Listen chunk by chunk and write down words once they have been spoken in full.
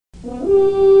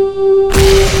You're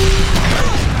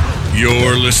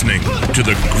listening to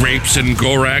the Grapes and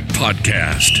Gorak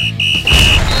podcast.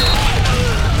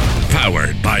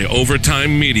 Powered by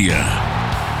Overtime Media.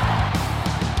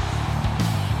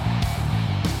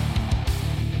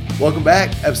 Welcome back,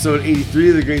 episode 83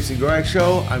 of the Grapes and Gorak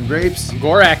Show. I'm Grapes. I'm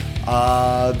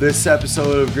Gorak. This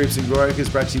episode of Grapes and Gorak is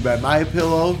brought to you by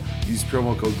MyPillow. Use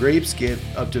promo code GRAPES, get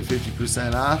up to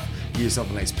 50% off. Get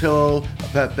yourself a nice pillow, a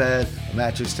pet bed, a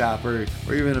mattress topper,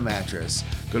 or even a mattress.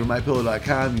 Go to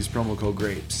mypillow.com, use promo code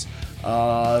GRAPES.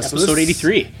 Episode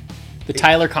 83. The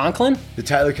Tyler Conklin? The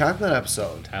Tyler Conklin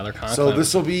episode. Tyler Conklin. So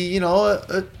this will be,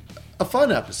 a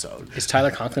fun episode. Is Tyler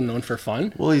Conklin known for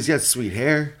fun? Well, he's got sweet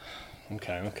hair.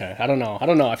 Okay. I don't know.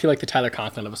 I feel like the Tyler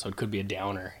Conklin episode could be a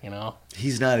downer,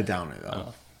 He's not a downer,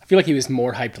 though. I feel like he was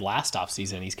more hyped last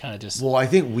offseason. He's kind of just... Well, I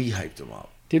think we hyped him up.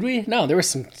 Did we? No, there was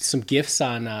some gifs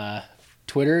on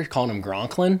Twitter calling him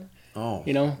Gronklin. Oh.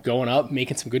 Going up,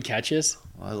 making some good catches.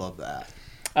 Well, I love that.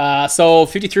 So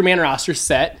 53-man roster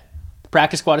set. The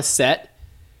practice squad is set.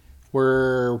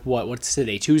 We're, what's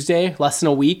today? Tuesday? Less than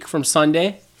a week from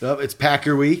Sunday. Yep, it's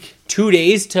Packer week. 2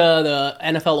 days to the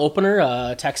NFL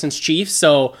opener, Texans-Chiefs.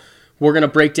 So we're going to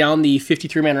break down the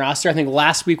 53-man roster. I think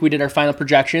last week we did our final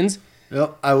projections.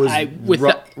 Yep, I was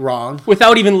wrong.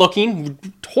 Without even looking,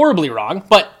 horribly wrong.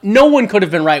 But no one could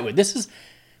have been right with. Is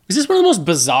this one of the most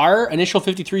bizarre initial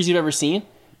 53s you've ever seen?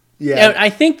 Yeah. And I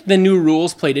think the new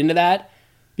rules played into that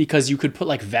because you could put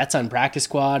like vets on practice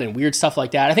squad and weird stuff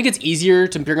like that. I think it's easier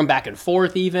to bring them back and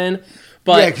forth even.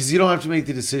 But, yeah, because you don't have to make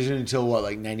the decision until,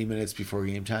 90 minutes before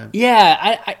game time?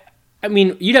 Yeah, I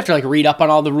mean, you'd have to read up on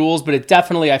all the rules, but it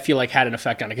definitely, I feel like, had an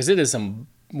effect on it because it is some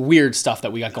weird stuff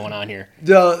that we got going on here.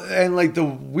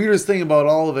 The weirdest thing about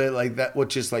all of it, what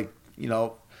just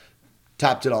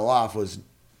topped it all off was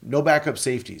no backup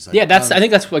safeties. I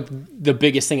think that's the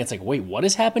biggest thing. It's like, wait, what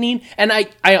is happening? And I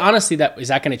honestly, is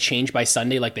that going to change by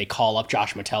Sunday? Like they call up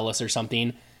Josh Metellus or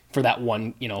something for that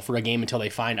one, for a game until they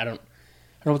find, I don't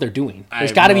know what they're doing.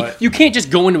 There's got to be. You can't just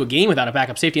go into a game without a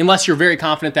backup safety unless you're very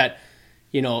confident that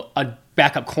a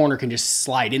backup corner can just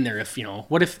slide in there. If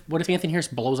what if Anthony Harris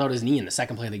blows out his knee in the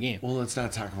second play of the game? Well, let's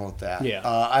not talk about that. Yeah.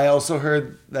 I also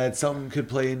heard that something could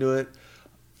play into it.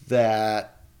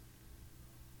 That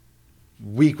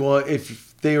week one,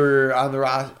 if they were on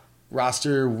the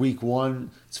roster week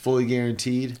one, it's fully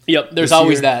guaranteed. Yep. There's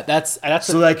always that. That's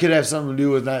so that could have something to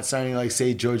do with not signing,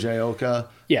 say, Joe Jaioka.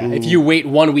 Yeah, if you wait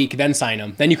 1 week, then sign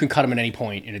him, then you can cut him at any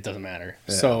point, and it doesn't matter.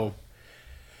 Yeah. So,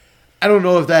 I don't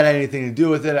know if that had anything to do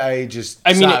with it.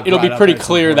 It'll be pretty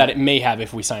clear that it may have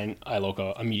if we sign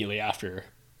Iloka immediately after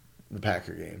the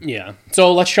Packer game. Yeah.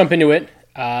 So let's jump into it.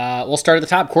 We'll start at the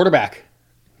top. Quarterback.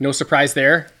 No surprise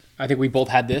there. I think we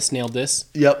both nailed this.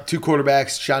 Yep, 2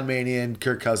 quarterbacks, Sean Mannion,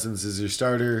 Kirk Cousins is your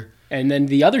starter. And then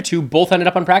the other 2 both ended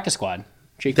up on practice squad.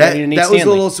 Jake Elliott and Nate Stanley. Was a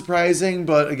little surprising,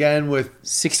 but again, with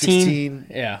 16.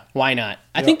 Yeah, why not?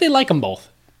 I think they like them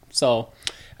both. So,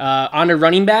 on to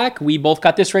running back, we both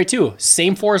got this right too.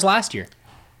 Same 4 as last year.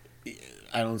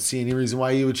 I don't see any reason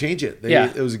why you would change it.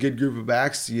 It was a good group of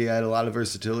backs. You had a lot of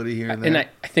versatility here and there. And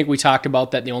I think we talked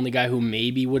about that the only guy who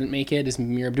maybe wouldn't make it is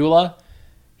Amir Abdullah.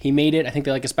 He made it. I think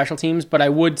they like his special teams. But I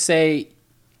would say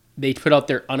they put out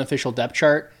their unofficial depth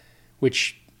chart,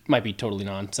 which might be totally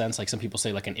nonsense. Like some people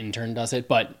say like an intern does it.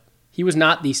 But he was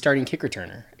not the starting kick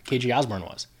returner. KJ Osborne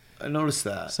was. I noticed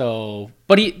that. So,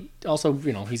 but he also,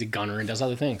 he's a gunner and does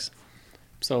other things.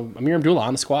 So Amir Abdullah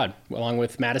on the squad, along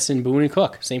with Madison, Boone, and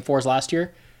Cook. Same 4 as last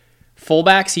year.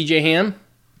 Fullback, CJ Ham.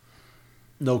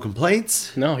 No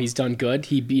complaints. No, he's done good.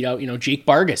 He beat out, Jake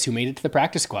Bargas, who made it to the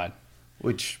practice squad.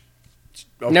 Which,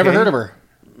 okay. Never heard of her.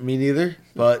 Me neither.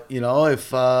 But,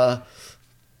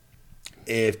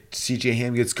 if CJ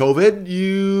Ham gets COVID,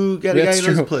 you got a guy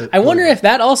who knows play. I wonder if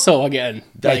that also, again...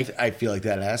 I feel like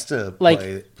that has to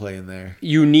play in there.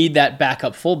 You need that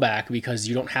backup fullback because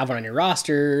you don't have one on your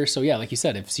roster. So, yeah, like you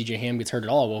said, if CJ Ham gets hurt at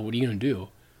all, well, what are you going to do?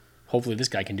 Hopefully this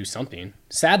guy can do something.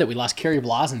 Sad that we lost Kerry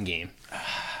Blasen game.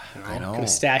 I know. Could have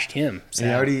stashed him. He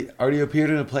already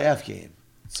appeared in a playoff game.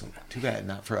 So, too bad,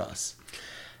 not for us.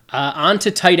 On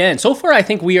to tight end. So far, I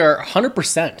think we are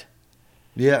 100%.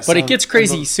 Yes. But it gets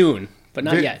crazy soon. But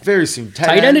not yet. Very soon.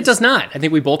 Tight end, it does not. I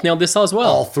think we both nailed this as well.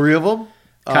 All 3 of them.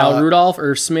 Kyle Rudolph,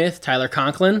 Irv Smith, Tyler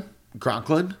Conklin.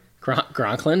 Gronklin,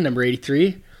 number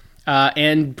 83.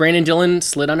 And Brandon Dillon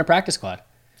slid on a practice squad.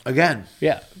 Again.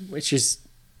 Yeah, which is,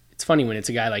 it's funny when it's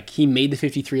a guy like he made the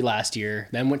 53 last year,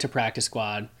 then went to practice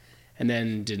squad, and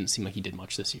then didn't seem like he did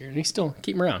much this year. And he still,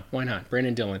 keep him around. Why not?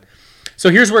 Brandon Dillon. So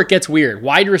here's where it gets weird.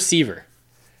 Wide receiver.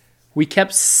 We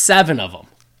kept 7 of them.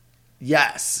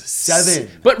 Yes,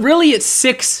 7. But really it's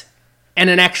 6 and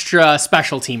an extra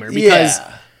special teamer because,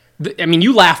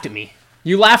 you laughed at me.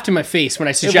 You laughed in my face when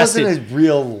I suggested. It wasn't a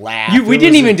real laugh. We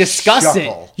didn't even discuss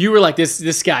chuckle. it. You were like,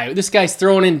 this guy's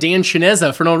throwing in Dan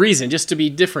Chinezza for no reason, just to be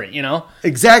different, you know?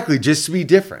 Exactly, just to be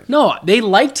different. No, they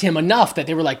liked him enough that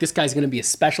they were like, this guy's going to be a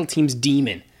special teams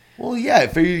demon. Well, yeah, I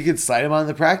figured you could slide him on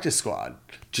the practice squad,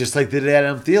 just like they did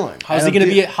Adam Thielen. How's he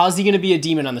going to be a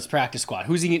demon on this practice squad?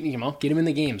 Who's he going to, get him in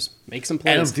the games, make some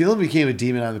plays. Adam Thielen became a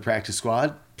demon on the practice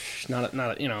squad.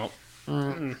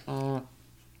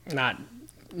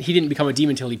 He didn't become a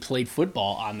demon until he played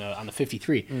football on the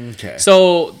 53. Okay.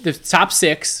 So the top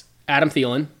 6, Adam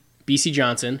Thielen, BC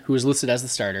Johnson, who was listed as the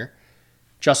starter,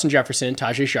 Justin Jefferson,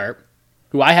 Tajay Sharp,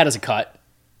 who I had as a cut.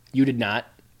 You did not.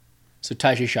 So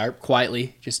Tajay Sharp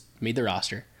quietly just made the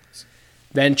roster.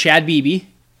 Then Chad Beebe,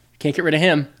 can't get rid of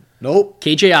him. Nope.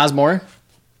 KJ Osmore,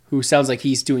 who sounds like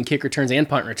he's doing kick returns and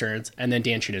punt returns, and then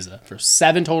Dan Chinezza for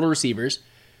 7 total receivers.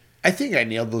 I think I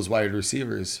nailed those wide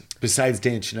receivers, besides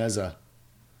Dan Chinezza.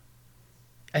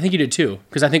 I think you did too,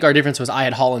 because I think our difference was I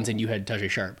had Hollins and you had Tajay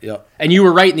Sharp. Yep. And you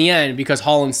were right in the end because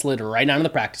Hollins slid right onto the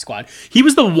practice squad. He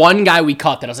was the one guy we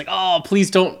caught that I was like, oh,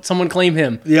 please don't someone claim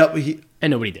him. Yep.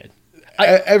 And nobody did.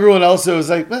 Everyone else was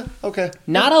like, okay.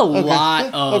 Not a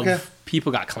lot of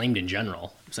people got claimed in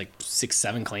general. It was like 6,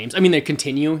 7 claims. I mean, they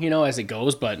continue, as it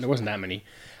goes, but there wasn't that many.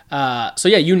 So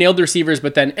yeah, you nailed the receivers,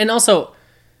 but then, and also,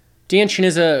 Dan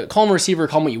Chinezza, call him a receiver,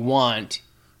 call him what you want.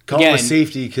 Call him a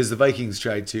safety because the Vikings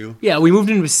tried to. Yeah, we moved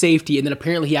him to safety, and then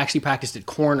apparently he actually practiced at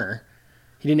corner.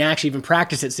 He didn't actually even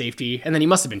practice at safety, and then he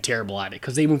must have been terrible at it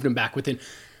because they moved him back within.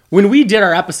 When we did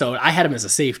our episode, I had him as a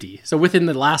safety. So within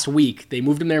the last week, they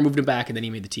moved him there, moved him back, and then he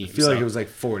made the team. I feel like it was like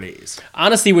 4 days.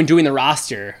 Honestly, when doing the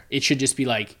roster, it should just be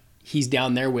like he's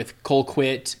down there with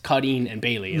Colquitt, Cutting, and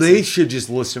Bailey. They should just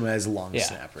list him as long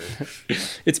snapper.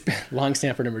 It's long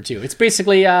snapper number 2. It's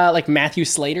basically like Matthew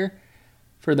Slater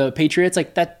for the Patriots.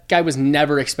 Like that guy was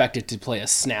never expected to play a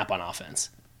snap on offense.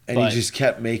 And he just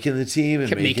kept making the team and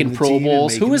kept making Pro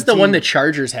Bowls. Who was the one the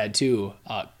Chargers had too?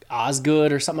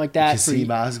 Osgood or something like that.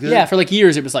 Kasim Osgood? Yeah, for like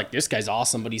years it was like, this guy's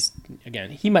awesome, but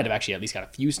he might have actually at least got a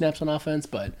few snaps on offense,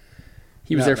 but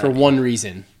he was there for one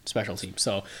reason, special team.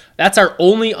 So that's our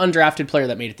only undrafted player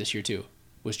that made it this year too,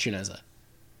 was Chinezza.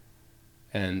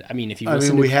 And I mean, if you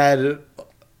listen we had,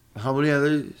 how many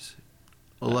others?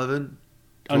 11?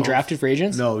 Undrafted free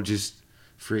agents? No, just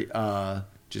free,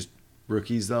 just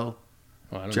rookies though.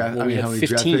 Well, I don't know. How many 15.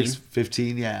 draft picks?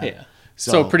 15, yeah. Yeah.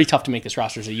 So pretty tough to make this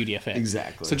roster as a UDFA.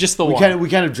 Exactly. So just one. We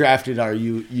kind of drafted our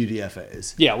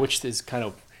UDFAs. Yeah, which is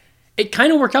it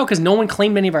kind of worked out because no one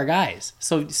claimed any of our guys.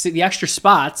 So the extra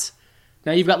spots,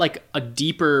 now you've got like a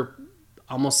deeper,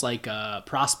 almost like a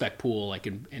prospect pool, like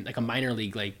in like a minor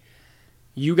league. Like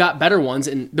you got better ones,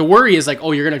 and the worry is like,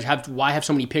 oh, you're gonna have why have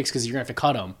so many picks because you're gonna have to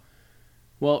cut them.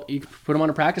 Well, you put them on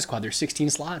a practice squad. There's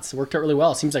 16 slots. It worked out really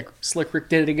well. It seems like Slick Rick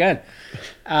did it again.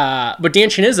 But Dan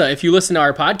Chinezza, if you listen to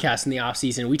our podcast in the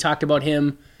offseason, we talked about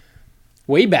him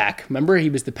way back. Remember, he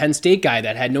was the Penn State guy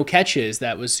that had no catches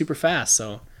that was super fast.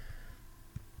 So,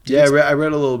 yeah, I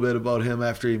read a little bit about him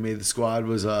after he made the squad.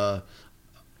 Was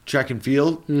track and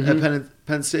field at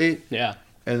Penn State. Yeah,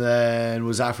 and then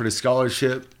was offered a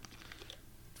scholarship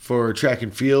for track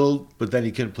and field, but then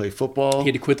he couldn't play football. He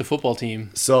had to quit the football team.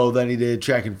 So then he did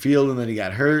track and field, and then he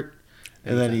got hurt.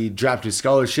 And then he dropped his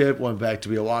scholarship, went back to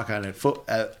be a walk-on at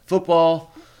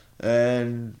football,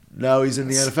 and now he's in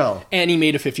the NFL. And he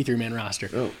made a 53-man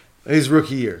roster. Oh, his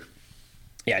rookie year.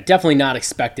 Yeah, definitely not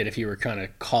expected if you were trying to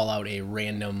call out a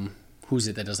random, who's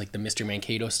it that does like the Mr.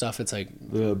 Mankato stuff? It's like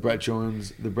the Brett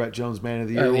Jones Man of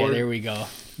the Year award. Yeah, there we go.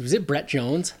 Was it Brett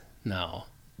Jones? No.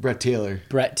 Brett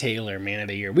Taylor, Man of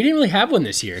the Year. We didn't really have one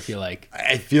this year, I feel like.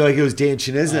 I feel like it was Dan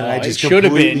Chinezza, and I just should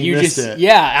have been. You missed it.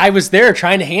 Yeah, I was there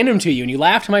trying to hand him to you, and you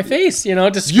laughed in my face.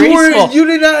 Disgraceful. You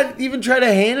did not even try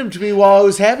to hand him to me while I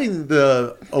was having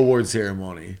the award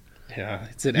ceremony. Yeah,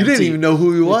 you didn't even know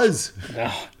who he was.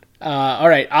 No. All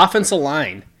right, offensive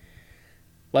line.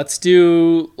 Let's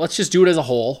just do it as a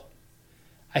whole.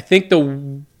 I think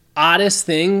the oddest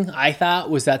thing I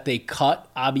thought was that they cut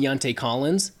Abiante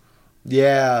Collins.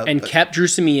 Yeah. And kept Drew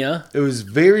Samia. It was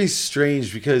very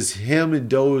strange because him and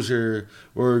Dozier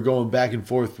were going back and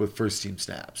forth with first team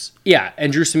snaps. Yeah,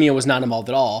 and Drew Samia was not involved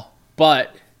at all.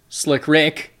 But Slick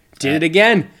Rick did it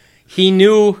again. He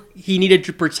knew he needed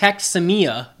to protect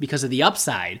Samia because of the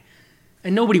upside.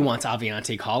 And nobody wants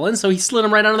Aviante Collins, so he slid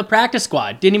him right onto the practice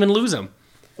squad. Didn't even lose him.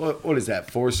 What is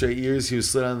that, 4 straight years he was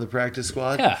slid on the practice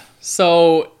squad? Yeah.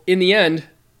 So, in the end,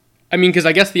 because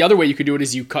I guess the other way you could do it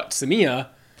is you cut Samia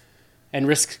and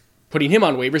risk putting him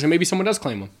on waivers, and maybe someone does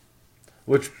claim him.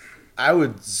 Which I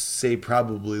would say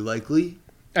probably likely.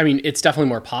 I mean, it's definitely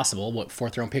more possible. What,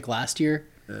 4th round pick last year?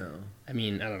 Yeah. I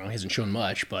mean, I don't know. He hasn't shown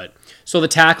much, but so the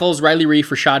tackles: Riley Reef,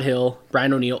 Rashad Hill,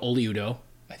 Brian O'Neill, Oli Udoh.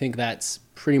 I think that's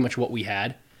pretty much what we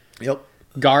had. Yep.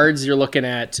 Guards, you're looking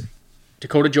at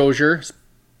Dakota Jozier,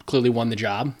 clearly won the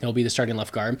job. He'll be the starting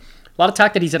left guard. A lot of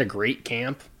talk that he's at a great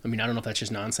camp. I mean, I don't know if that's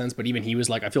just nonsense, but even he was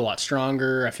like, I feel a lot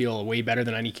stronger. I feel way better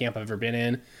than any camp I've ever been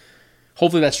in.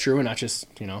 Hopefully that's true and not just,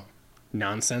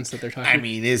 nonsense that they're talking. I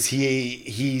mean,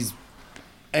 he's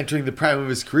entering the prime of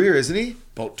his career, isn't he?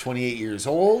 About 28 years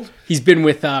old. He's been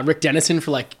with Rick Dennison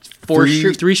for like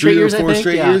three straight years, I think. 4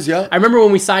 straight years, yeah. I remember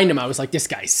when we signed him, I was like, this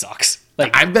guy sucks.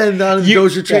 Like, I've been on the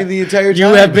Dozier train the entire time.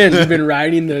 You have been. You've been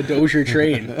riding the Dozier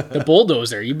train, the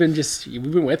bulldozer. We've been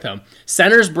with him.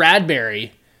 Center's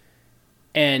Bradbury,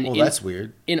 and that's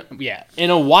weird. In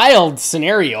a wild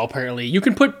scenario, apparently, you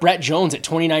can put Brett Jones at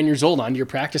 29 years old onto your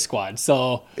practice squad.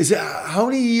 So, how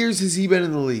many years has he been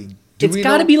in the league? It's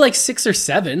got to be like 6 or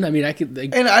 7. I mean, I could.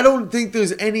 And I don't think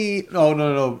there's any.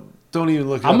 No. Don't even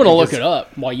look it up. I'm gonna look it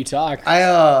up while you talk.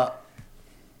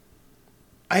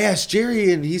 I asked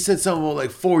Jerry, and he said something about like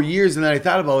 4 years, and then I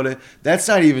thought about it. That's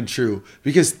not even true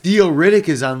because Theo Riddick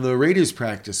is on the Raiders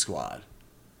practice squad.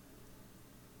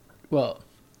 Well,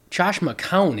 Josh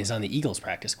McCown is on the Eagles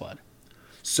practice squad.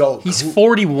 So he's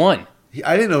 41.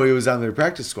 I didn't know he was on their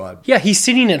practice squad. Yeah, he's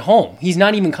sitting at home. He's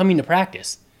not even coming to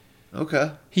practice.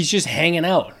 Okay. He's just hanging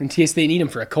out in case they need him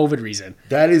for a COVID reason.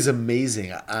 That is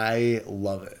amazing. I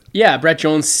love it. Yeah, Brett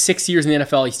Jones, 6 years in the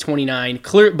NFL. He's 29.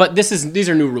 Clear, but these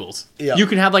are new rules. Yeah. You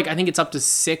can have I think it's up to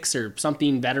 6 or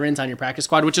something veterans on your practice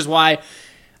squad, which is why,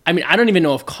 I mean, I don't even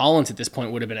know if Collins at this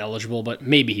point would have been eligible, but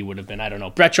maybe he would have been. I don't know.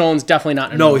 Brett Jones, definitely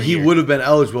not. No, he would have been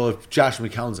eligible if Josh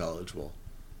McCown's eligible.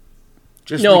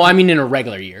 I mean in a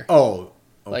regular year. Oh.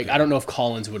 Okay. Like, I don't know if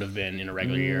Collins would have been in a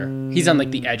regular year. He's on,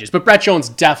 the edges. But Brett Jones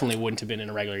definitely wouldn't have been in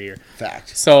a regular year.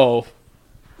 Fact. So,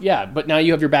 yeah, but now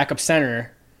you have your backup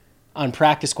center on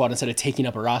practice squad instead of taking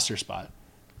up a roster spot.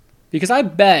 Because I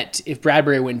bet if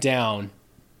Bradbury went down,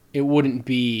 it wouldn't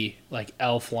be like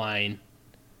elf line.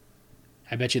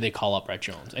 I bet you they call up Brett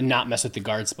Jones and not mess with the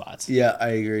guard spots. Yeah, I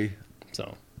agree.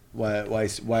 So why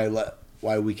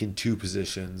weaken 2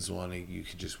 positions? You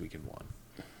could just weaken 1.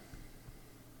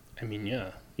 I mean,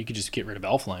 yeah, you could just get rid of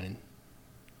Elfline and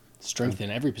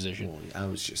strengthen every position. Well, I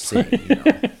was just saying,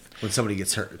 when somebody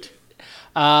gets hurt.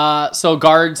 So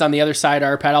guards on the other side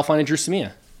are Pat Elfline and Drew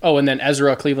Samia. Oh, and then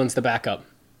Ezra Cleveland's the backup,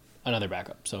 another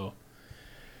backup. So,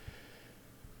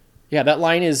 yeah, that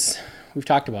line is. We've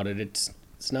talked about it. It's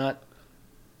not.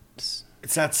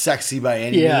 It's not sexy by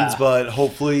any means, but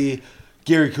hopefully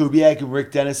Gary Kubiak and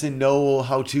Rick Dennison know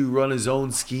how to run his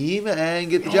own scheme and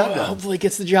get the job done. Hopefully it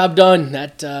gets the job done.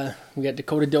 We got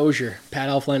Dakota Dozier, Pat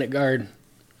Elfline at guard.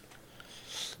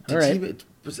 All right.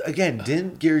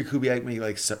 Didn't Gary Kubiak make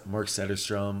like Mark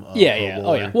Setterstrom? Yeah.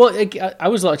 Oh, yeah. Well, I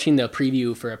was watching the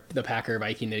preview for the Packer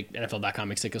Viking, the NFL.com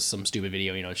makes like some stupid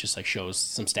video. It's just like shows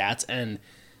some stats. And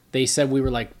they said we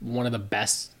were like one of the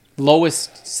best,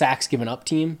 lowest sacks given up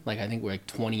team. Like I think we're like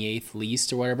 28th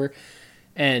least or whatever.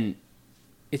 And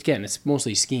again, it's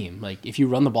mostly scheme. Like, if you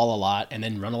run the ball a lot and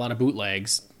then run a lot of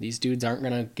bootlegs, these dudes aren't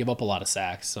going to give up a lot of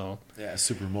sacks. So yeah,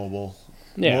 super mobile.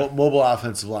 Yeah. Mobile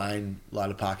offensive line, a lot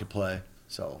of pocket play.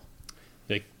 So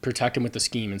like protect him with the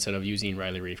scheme instead of using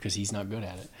Riley Reef because he's not good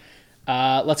at it.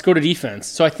 Let's go to defense.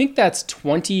 So I think that's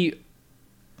 20.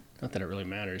 Not that it really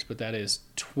matters, but that is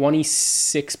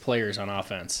 26 players on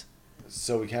offense.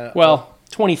 So we kind of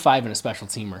 25 in a special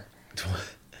teamer.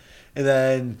 And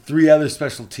then 3 other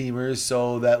special teamers,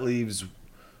 so that leaves,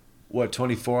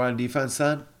 24 on defense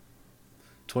then?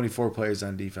 24 players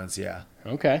on defense, yeah.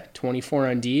 Okay, 24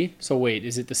 on D. So wait,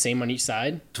 is it the same on each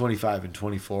side? 25 and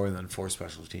 24, and then 4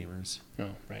 special teamers. Oh,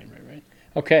 right.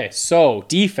 Okay, so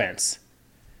defense.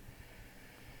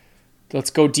 Let's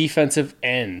go defensive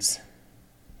ends.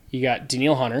 You got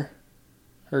Danielle Hunter.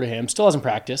 Heard of him. Still hasn't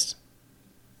practiced.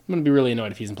 I'm going to be really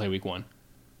annoyed if he doesn't play week 1.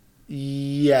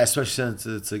 Yeah, especially since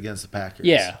it's against the Packers.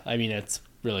 Yeah, I mean, it's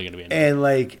really going to be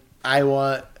annoying. And, I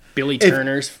want... Billy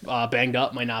Turner's banged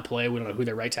up, might not play. We don't know who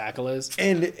their right tackle is.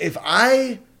 And if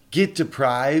I get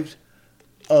deprived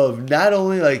of not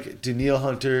only, Danielle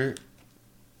Hunter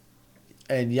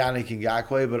and Yannick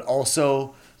Ngakoue, but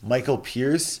also Michael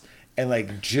Pierce,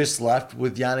 and, just left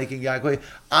with Yannick Ngakoue,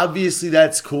 obviously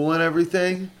that's cool and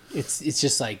everything. It's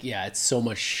just it's so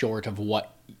much short of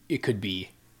what it could be.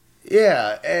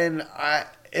 Yeah, and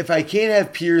if I can't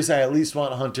have Pierce, I at least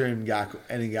want Hunter and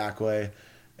Ngakoue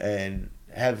and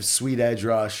have sweet edge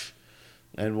rush,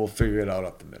 and we'll figure it out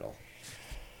up the middle.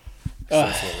 So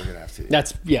that's what we're going to have to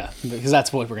do. Because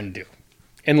that's what we're going to do.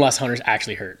 Unless Hunter's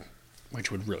actually hurt.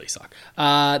 which would really suck.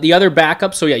 The other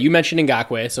backup, so yeah, you mentioned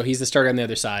Ngakoue, so he's the starter on the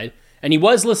other side. And he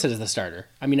was listed as the starter.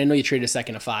 I mean, I know you traded a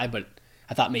second to 5, but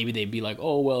I thought maybe they'd be like,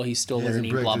 oh, well, he's still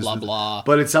learning, blah, blah, blah.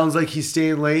 But it sounds like he's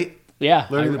staying late. Yeah.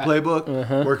 Learning the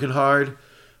playbook, working hard,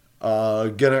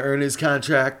 gonna earn his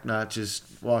contract, not just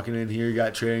walking in here,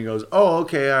 got traded and goes, oh,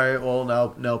 okay, all right,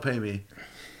 well, now pay me.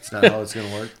 It's not how it's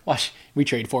gonna work. Watch, we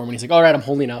trade for him, and he's like, all right, I'm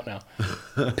holding out now.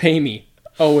 Pay me.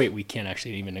 Oh, wait, we can't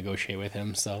actually even negotiate with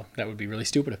him, so that would be really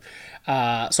stupid.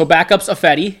 So backups,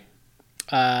 Affetti,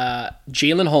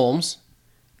 Jalen Holmes,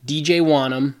 DJ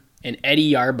Wanham, and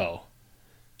Eddie Yarbo.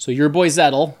 So your boy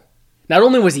Zettel, not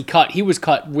only was he was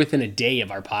cut within a day of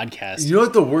our podcast. You know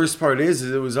what the worst part is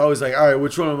it was always like, all right,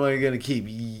 which one am I going to keep,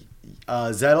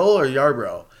 Zettel or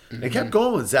Yarbrough? They kept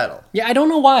going with Zettel. Yeah, I don't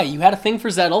know why. You had a thing for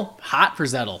Zettel. Hot for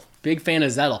Zettel. Big fan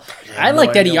of Zettel. I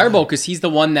liked Eddie Yarbo because he's the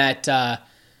one that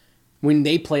when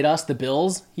they played us, the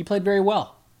Bills, he played very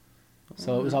well.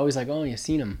 So it was always like, oh, you've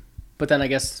seen him. But then I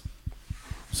guess...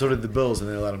 So did the Bills, and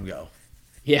they let him go.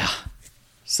 Yeah.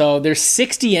 So there's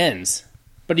 60 ends.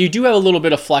 But you do have a little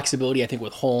bit of flexibility, I think,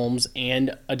 with Holmes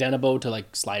and Odenabo to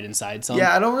like slide inside some.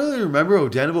 Yeah, I don't really remember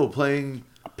Odenabo playing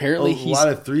apparently a lot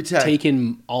of 3-tech.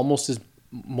 Taken almost as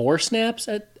more snaps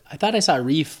at... I thought I saw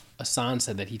Reef Hassan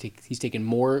said that he's taken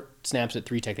more snaps at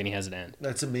 3-tech than he has at end.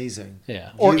 That's amazing.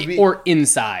 Yeah. Or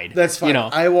inside. That's fine. You know.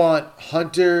 I want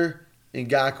Hunter,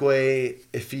 Ngakoue,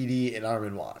 Ifedi, and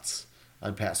Armin Watts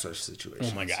on pass rush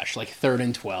situations. Oh my gosh, like 3rd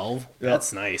and 12. Yep.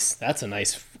 That's nice. That's a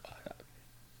nice...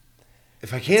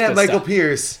 If I can't have Michael stuff.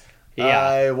 Pierce, Yeah.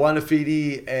 I want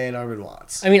Ifedi and Armin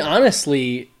Watts. I mean,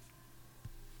 honestly,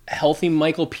 healthy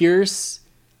Michael Pierce,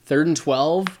 3rd and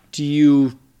 12, would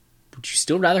you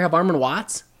still rather have Armin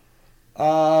Watts?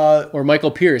 Or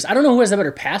Michael Pierce? I don't know who has the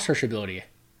better pass rush ability.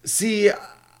 See,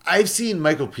 I've seen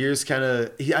Michael Pierce kind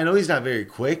of... I know he's not very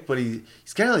quick, but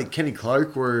he's kind of like Kenny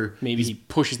Clark where... Maybe he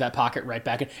pushes that pocket right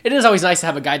back in. It is always nice to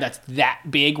have a guy that's that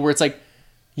big where it's like,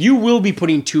 you will be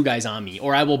putting 2 guys on me,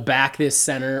 or I will back this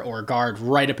center or guard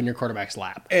right up in your quarterback's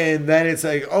lap. And then it's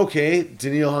like, okay,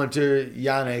 Daniil Hunter,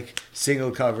 Yannick,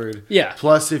 single covered. Yeah.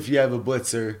 Plus if you have a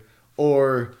blitzer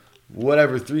or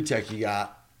whatever 3-tech you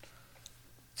got.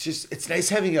 It's nice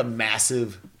having a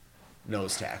massive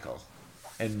nose tackle.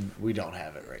 And we don't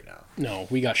have it right now. No,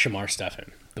 we got Shamar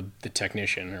Stephan, the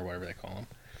technician or whatever they call him.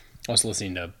 I was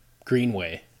listening to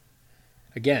Greenway.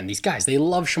 Again, these guys, they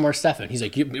love Shamar Stephan. He's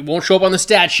like, it won't show up on the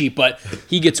stat sheet, but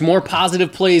he gets more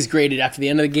positive plays graded after the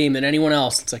end of the game than anyone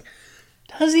else. It's like,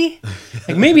 does he?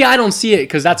 Like, maybe I don't see it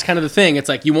because that's kind of the thing. It's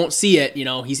like, you won't see it. You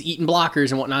know, he's eating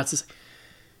blockers and whatnot. It's just,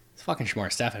 it's fucking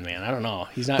Shamar Stephan, man. I don't know.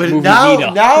 He's not moving now,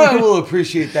 needle. now I will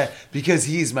appreciate that because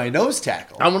he's my nose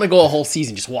tackle. I'm going to go a whole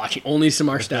season just watching only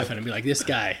Shamar Stephan and be like, this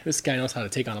guy knows how to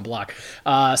take on a block.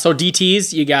 So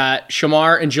DTs, you got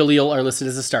Shamar and Jaleel are listed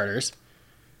as the starters.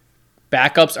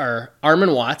 Backups are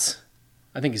Armin Watts,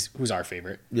 I think who's our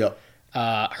favorite. Yep.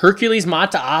 Hercules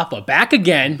Mata'apa, back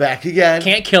again.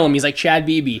 Can't kill him. He's like Chad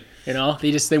Beebe. You know,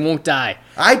 they won't die.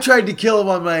 I tried to kill him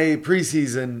on my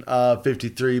preseason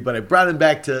 53, but I brought him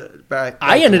back.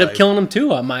 I ended up killing him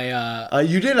too on my.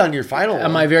 You did on your final one.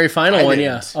 On my very final one,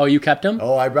 yeah. Oh, you kept him?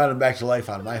 Oh, I brought him back to life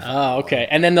on my final Oh, okay.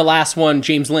 And then the last one,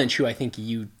 James Lynch, who I think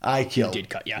you killed. You did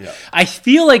cut, yeah. I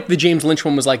feel like the James Lynch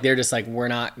one was like, they're just like, we're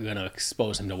not going to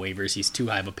expose him to waivers. He's too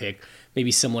high of a pick.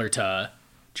 Maybe similar to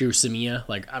Drew Samia.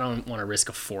 Like, I don't want to risk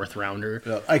a 4th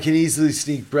rounder. I can easily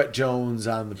sneak Brett Jones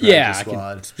on the practice squad.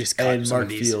 I can just cut and Mark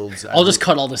Fields. I'll just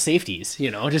cut all the safeties,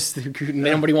 you know, just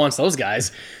nobody wants those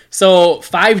guys. So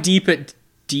 5 deep at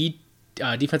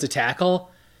defensive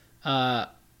tackle. Kind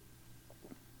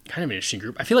of an interesting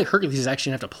group. I feel like Hercules is actually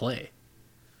going to have to play.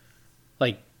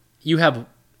 Like, you have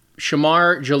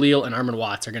Shamar, Jaleel, and Armin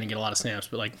Watts are going to get a lot of snaps,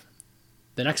 but like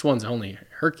the next one's only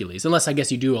Hercules. Unless I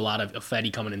guess you do a lot of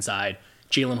Ifedi coming inside.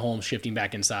 Jalen Holmes shifting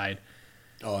back inside.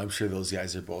 Oh, I'm sure those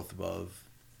guys are both above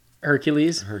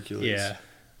Hercules. Yeah.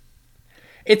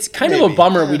 It's kind of a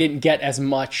bummer we didn't get as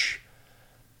much,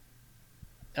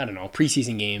 I don't know,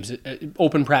 preseason games,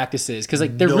 open practices, because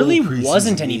like there really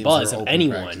wasn't any buzz of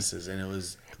anyone. And it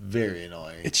was very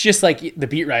annoying. It's just like the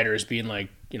beat writers being like,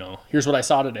 you know, here's what I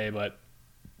saw today, but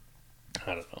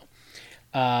I don't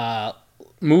know.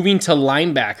 Moving to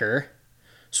linebacker.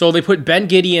 So they put Ben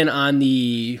Gideon on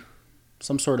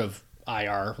some sort of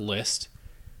IR list.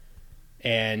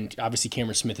 And obviously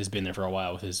Cameron Smith has been there for a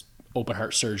while with his open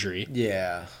heart surgery.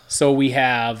 Yeah. So we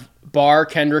have Barr,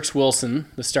 Kendricks, Wilson,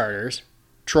 the starters.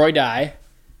 Troy Dye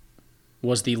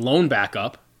was the lone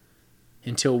backup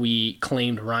until we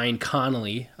claimed Ryan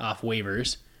Connolly off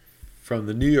waivers. From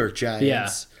the New York Giants.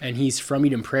 Yeah, and he's from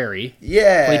Eden Prairie.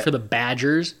 Yeah. Played for the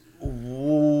Badgers.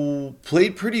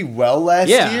 played pretty well last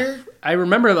year. I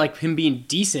remember like him being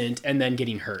decent and then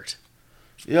getting hurt.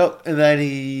 Yep, and then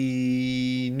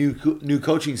he new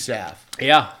coaching staff.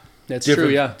 Yeah, that's true.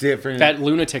 Yeah, different. That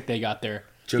lunatic they got there.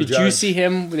 Did Judge. you see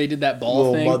him when they did that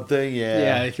ball thing? Mud thing, yeah.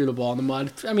 Yeah, they threw the ball in the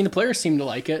mud. I mean, the players seemed to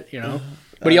like it,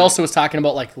 But he also was talking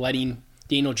about like letting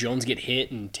Daniel Jones get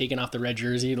hit and taking off the red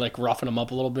jersey, like roughing him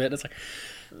up a little bit. It's like,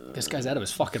 this guy's out of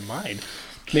his fucking mind.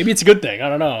 Maybe it's a good thing. I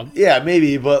don't know. Yeah,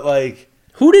 maybe, but like,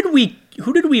 who did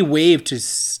we waive to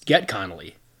get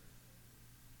Connolly?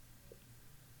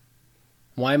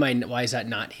 Why is that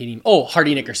not hitting? Oh,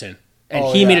 Hardy Nickerson. And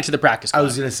he made it to the practice squad. I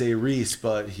was going to say Reese,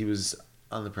 but he was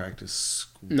on the practice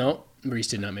squad. No, Reese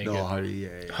did not make it. Hardy,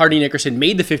 yeah. Hardy Nickerson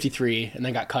made the 53 and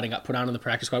then got cut and got put on the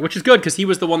practice squad, which is good because he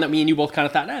was the one that me and you both kind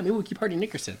of thought, maybe we'll keep Hardy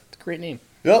Nickerson. It's a great name.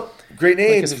 Yep, great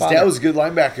name. Like his dad was a good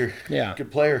linebacker. Yeah.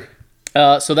 Good player.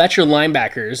 So that's your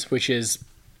linebackers, which is...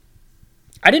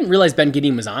 I didn't realize Ben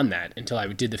Gideon was on that until I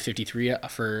did the 53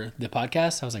 for the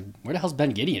podcast. I was like, where the hell's Ben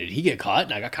Gideon? Did he get caught?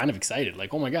 And I got kind of excited.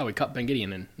 Like, oh my God, we cut Ben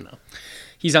Gideon. And no,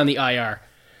 he's on the IR.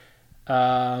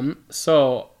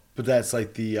 But that's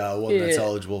like the one that's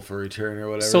eligible for return or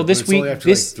whatever. So this it's week, only after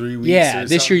like 3 weeks. Yeah, or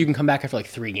this something. year you can come back after like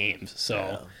 3 games.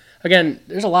 So again,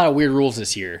 there's a lot of weird rules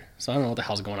this year. So I don't know what the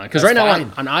hell's going on. Because right now on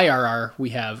IRR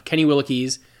we have Kenny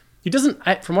Willekes. He doesn't.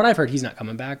 From what I've heard, he's not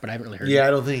coming back. But I haven't really heard. Yeah, I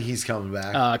don't think he's coming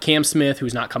back. Cam Smith,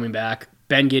 who's not coming back.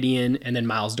 Ben Gideon, and then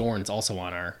Miles Dorn's also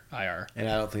on our IR. And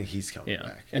I don't think he's coming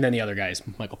back. And then the other guy is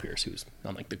Michael Pierce, who's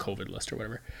on like the COVID list or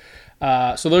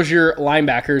whatever. So those are your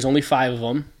linebackers, only 5 of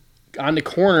them. On to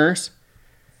corners.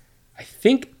 I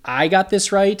think I got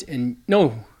this right, and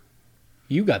no,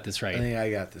 you got this right. I think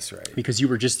I got this right. Because you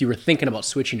were thinking about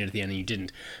switching it at the end and you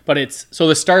didn't. But it's so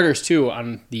the starters too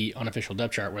on the unofficial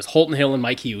depth chart was Holton Hill and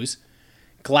Mike Hughes.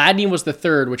 Gladney was the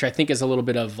third, which I think is a little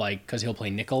bit of like because he'll play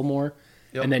nickel more.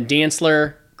 Yep. And then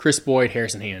Dantzler, Chris Boyd,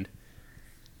 Harrison Hand.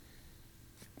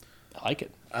 I like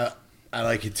it. I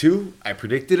like it too. I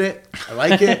predicted it. I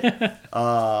like it.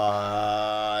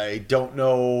 I don't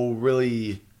know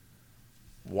really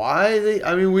why they.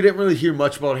 I mean, we didn't really hear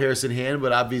much about Harrison Hand,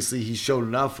 but obviously he showed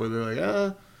enough where they're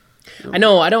like, I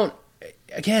know. I don't.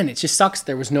 Again, it just sucks.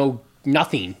 There was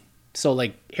nothing. So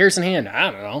like Harrison Hand,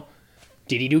 I don't know.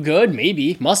 Did he do good?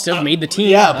 Maybe. Must have made the team.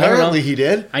 Yeah, apparently he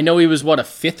did. I know he was what, a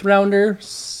 5th rounder,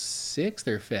 6th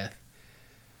or 5th.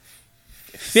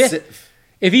 5th.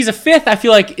 If he's a 5th, I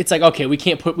feel like it's like okay, we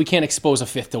can't expose a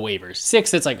 5th to waivers.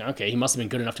 6th, it's like okay, he must have been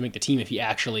good enough to make the team if he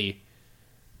actually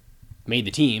made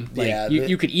the team. Like yeah,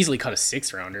 you could easily cut a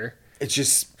 6th rounder. It's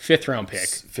just 5th round pick.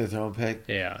 5th round pick.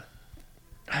 Yeah.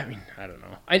 I mean, I don't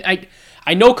know.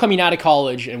 I know coming out of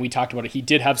college, and we talked about it, he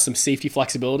did have some safety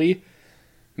flexibility.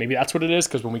 Maybe that's what it is,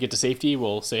 because when we get to safety,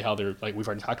 we'll say how they're, like we've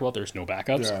already talked about, there's no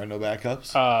backups. There are no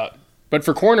backups. But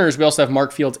for corners, we also have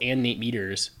Mark Fields and Nate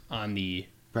Meters on the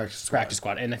practice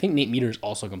squad. And I think Nate Meters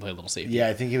also can play a little safety. Yeah,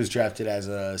 I think he was drafted as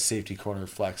a safety corner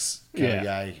flex kind of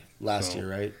guy last year,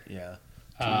 right? Yeah.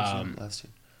 Last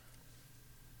year.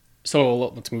 So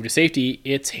let's move to safety.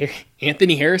 It's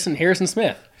Anthony Harrison, Harrison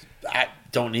Smith. I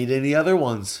don't need any other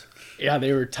ones. Yeah,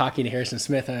 they were talking to Harrison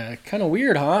Smith. Kind of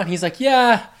weird, huh? And he's like,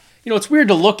 yeah, it's weird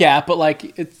to look at, but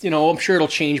like, it's, I'm sure it'll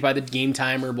change by the game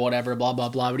time or whatever, blah, blah,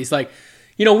 blah. But he's like,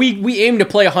 we aim to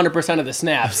play 100% of the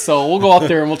snaps, so we'll go out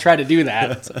there and we'll try to do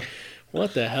that. It's like,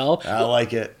 what the hell? I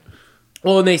like it.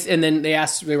 Well, and then they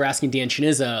were asking Dan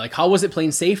Chinizza, like, how was it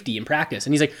playing safety in practice?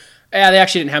 And he's like, yeah, they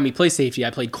actually didn't have me play safety. I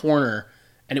played corner,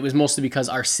 and it was mostly because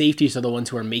our safeties are the ones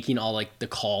who are making all like the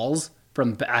calls for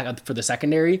the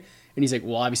secondary. And he's like,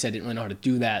 well, obviously I didn't really know how to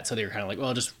do that, so they were kind of like,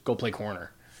 well, just go play corner.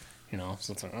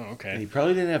 So it's like, oh, okay. And he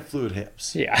probably didn't have fluid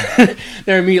hips. Yeah.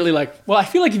 They're immediately like, well, I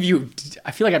feel like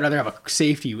I'd rather have a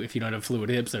safety if you don't have fluid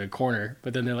hips than a corner.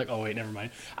 But then they're like, oh, wait, never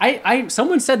mind.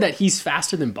 Someone said that he's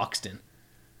faster than Buxton.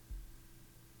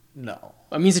 No.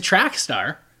 I mean, he's a track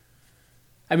star.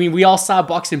 I mean, we all saw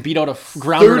Buxton beat out a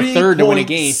grounder to third to win a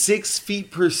game. 6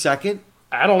 feet per second?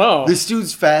 I don't know. This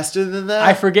dude's faster than that?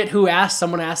 I forget who asked.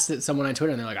 Someone asked it. Someone on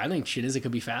Twitter, and they're like, "I think Chinizza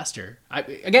could be faster."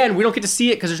 Again, we don't get to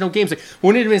see it because there's no games. Like,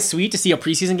 wouldn't it have been sweet to see a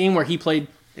preseason game where he played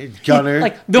Gunner?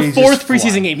 the 4th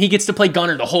preseason game, he gets to play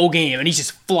Gunner the whole game, and he's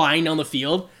just flying down the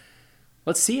field.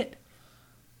 Let's see it.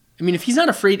 I mean, if he's not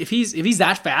afraid, if he's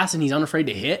that fast and he's unafraid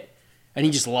to hit, and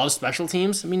he just loves special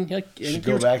teams. I mean, you should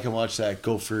go back and watch that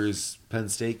Gophers Penn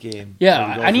State game.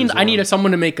 Yeah, I need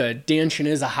someone to make a Dan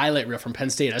Chinizza highlight reel from Penn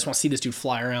State. I just want to see this dude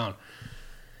fly around.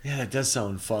 Yeah, that does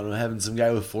sound fun. Having some guy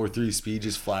with 4.3 speed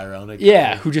just fly around.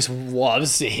 Yeah, who just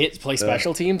loves to play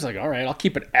special teams. Like, all right, I'll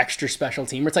keep an extra special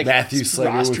team. It's like Matthew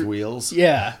Slater with wheels.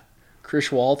 Yeah,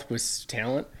 Chris Walt with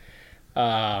talent.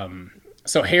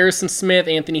 So Harrison Smith,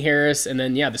 Anthony Harris, and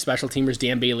then, the special teamers,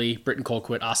 Dan Bailey, Britton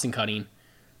Colquitt, Austin Cutting.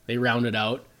 They rounded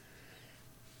out.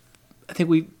 I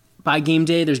think by game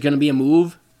day, there's going to be a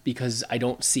move because I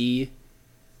don't see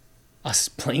us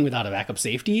playing without a backup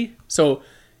safety. So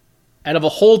out of a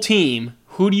whole team,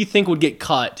 who do you think would get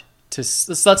cut to,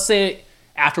 let's say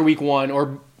after week 1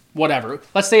 or whatever.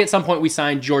 Let's say at some point we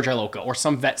signed George Iloka or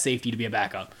some vet safety to be a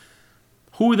backup.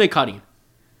 Who are they cutting?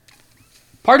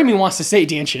 Part of me wants to say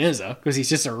Dan Chinizza because he's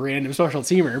just a random special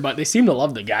teamer, but they seem to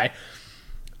love the guy.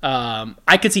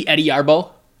 I could see Eddie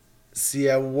Yarbo. See,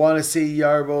 I want to say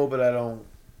Yarbo, but I don't.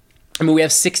 I mean, we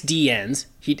have 6 DNs.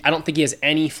 I don't think he has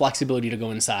any flexibility to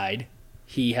go inside.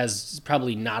 He has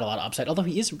probably not a lot of upside, although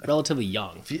he is relatively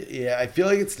young. Yeah, I feel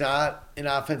like it's not an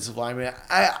offensive lineman.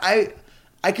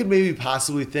 I could maybe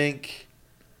possibly think,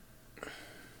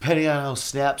 depending on how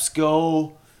snaps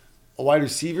go, a wide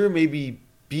receiver, maybe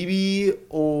BB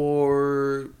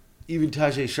or even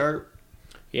Tajay Sharp.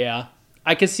 Yeah.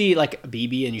 I could see like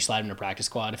BB and you slide him to practice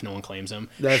squad if no one claims him.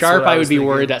 That's Sharp, what I I would was be thinking.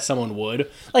 worried that someone would.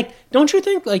 Like, don't you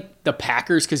think like the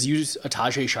Packers could use a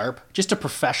Tajay Sharp, just a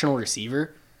professional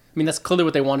receiver? I mean, that's clearly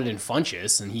what they wanted in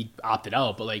Funchess, and he opted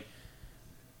out. But like,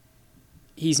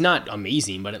 he's not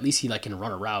amazing, but at least he like can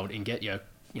run a route and get you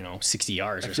 60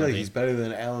 yards or I feel something. like he's better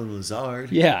than Alan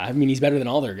Lazard. Yeah, I mean, he's better than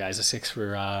all their guys. A 6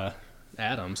 for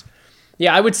Adams.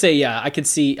 Yeah, I would say, I could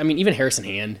see, I mean, even Harrison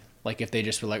Hand, like if they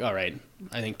just were like, all right,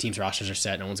 I think teams' rosters are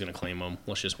set, no one's going to claim them,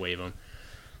 let's just waive them.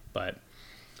 But,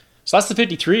 so that's the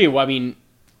 53. Well, I mean,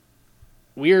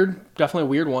 weird, definitely a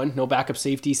weird one. No backup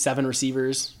safety, 7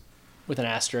 receivers with an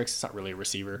asterisk. It's not really a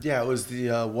receiver. Yeah, it was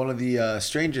the one of the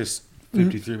strangest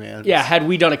 53 man. Yeah, had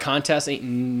we done a contest,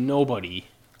 nobody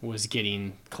was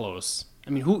getting close. I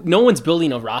mean, no one's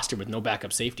building a roster with no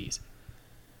backup safeties.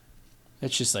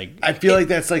 It's just like... I feel like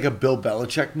that's like a Bill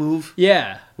Belichick move.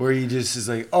 Yeah. Where he just is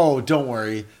like, oh, don't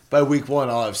worry. By week 1,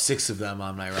 I'll have 6 of them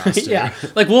on my roster. Yeah.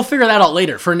 Like, we'll figure that out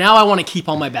later. For now, I want to keep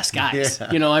all my best guys.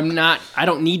 Yeah. I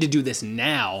don't need to do this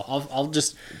now. I'll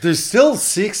just... There's still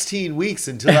 16 weeks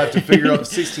until I have to figure out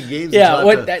 16 games. Yeah, until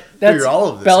I have to that's... figure all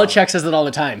of this Belichick out. says it all the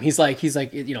time. He's like,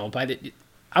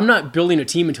 I'm not building a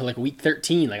team until like week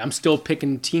 13. Like, I'm still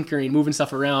tinkering, moving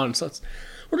stuff around. So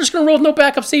we're just going to roll with no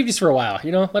backup safeties for a while.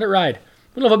 Let it ride.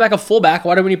 We don't have a backup fullback.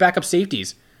 Why do we need backup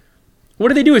safeties? What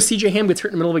do they do if C.J. Ham gets hurt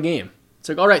in the middle of a game? It's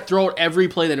like, all right, throw out every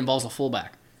play that involves a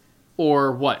fullback.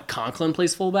 Or what? Conklin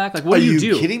plays fullback? Like, what do you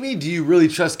do? Are you kidding me? Do you really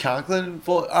trust Conklin?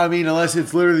 I mean, unless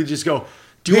it's literally just go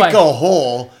pick I- a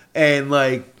hole and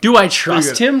like. Do I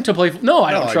trust him to play? No,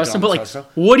 I don't trust him. But like, trust him.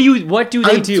 what do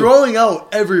they I'm do? throwing out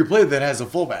every play that has a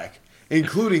fullback,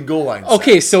 including goal line.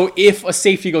 Okay, sets. so if a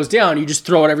safety goes down, you just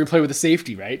throw out every play with a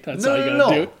safety, right? That's all you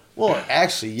gotta do. Well,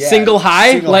 actually, yeah. Single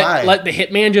high, Single high. let the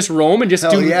hitman just roam and just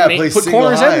Hell yeah, play put single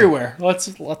corners high. everywhere. Let's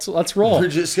roll. We're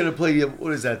just gonna play.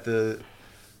 What is that?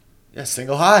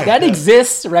 Single high. That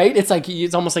exists, right?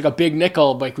 It's almost like a big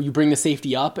nickel. Like you bring the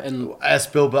safety up, and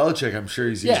Ask Bill Belichick. I'm sure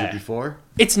he's used Yeah. it before.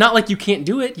 it's not like you can't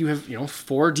do it. You have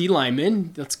 4 D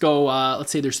linemen. Let's go.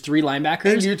 Let's say there's 3 And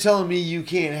linebackers. you're telling me you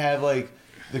can't have like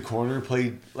the corner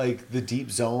play like the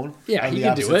deep zone? Yeah, on he the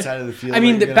can do opposite it. side of the field. I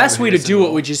mean, like the you're best gonna way have to do it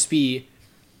Harrison would just be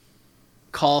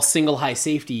call single high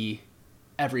safety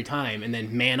every time and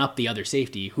then man up the other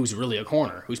safety who's really a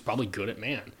corner, who's probably good at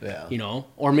man. Yeah.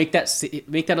 Or make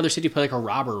that other safety play like a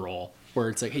robber role where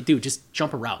it's like, hey, dude, just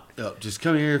jump a route. No, just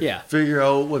come here, Yeah. figure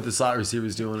out what the slot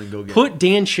receiver's doing, and go get it. Put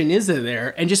Dan Chinizza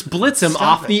there and just blitz him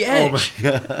off the Oh edge. my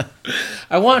god!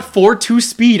 I want 4-2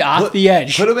 speed off the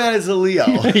edge. Put him as a Leo.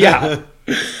 Yeah.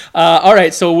 All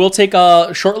right, so we'll take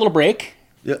a short little break.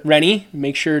 Yep. Rennie,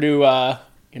 make sure to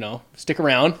stick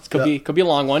around. It could be a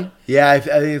long one, Yeah, I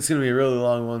think it's gonna be a really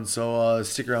long one. So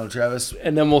stick around, Travis.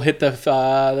 and then we'll hit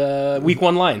the week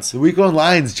 1 lines. The week 1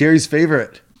 lines, Jerry's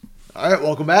favorite. All right,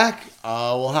 welcome back.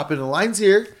 We'll hop into lines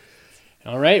here.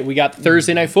 All right, we got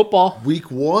Thursday night football. Week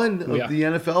 1 of Yeah. the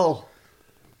NFL.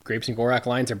 Grapes and Gorak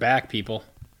lines are back, people.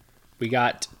 We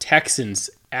got Texans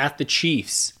at the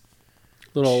Chiefs.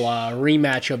 Little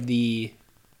rematch of the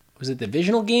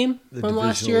divisional game from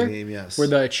last divisional year? game, yes. Where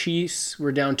the Chiefs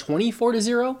were down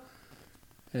 24-0,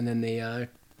 and then they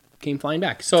came flying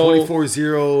back. So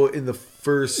 24-0 in the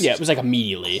first yeah, it was like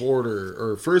immediately. quarter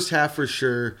or first half for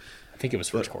sure. I think it was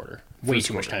first quarter. Way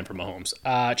too much time for Mahomes.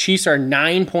 Chiefs are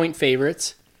 9-point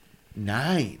favorites.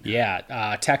 9.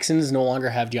 Yeah, Texans no longer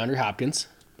have DeAndre Hopkins,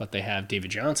 but they have David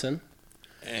Johnson,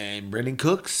 And Brandon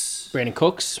Cooks. Brandon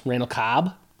Cooks, Randall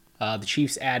Cobb. The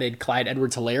Chiefs added Clyde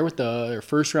Edwards-Helaire with their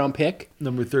first-round pick.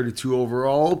 Number 32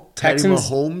 overall. Texans-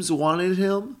 Patty Mahomes wanted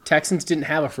him. Texans didn't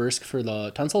have a first for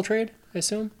the Tunsil trade. I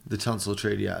assume. The Tunsil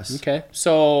trade, yes. Okay.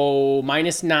 So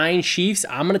 -9 Chiefs.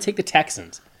 I'm going to take the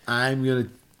Texans. I'm going to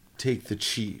take the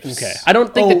Chiefs. Okay. I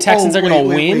don't think the Texans are going to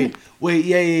win. Wait,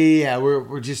 yeah.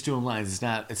 We're just doing lines. It's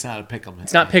not a pick 'em.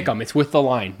 It's not pick 'em. It's with the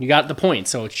line. You got the point.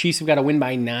 So Chiefs have got to win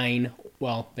by 9.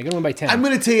 Well, they're going to win by 10. I'm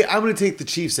gonna take the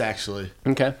Chiefs actually.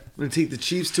 Okay. I'm gonna take the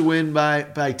Chiefs to win by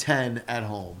 10 at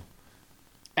home.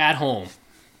 At home.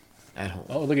 At home.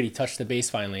 Oh, look at he touched the base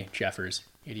finally, Jeffers.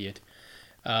 Idiot.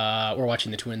 We're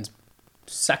watching the Twins'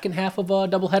 second half of a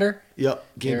doubleheader. Yep.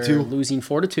 Game They're 2. losing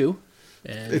 4-2.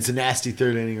 And It's a nasty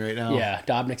third inning right now. yeah,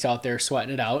 Dobnik's out there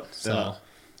sweating it out. So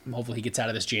hopefully he gets out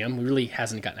of this jam. He really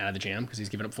hasn't gotten out of the jam because he's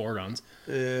given up 4 runs.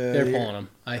 They're pulling him.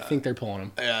 I think they're pulling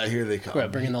him. Yeah, here they come. Go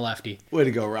ahead, bring in the lefty. Way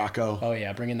to go, Rocco. Oh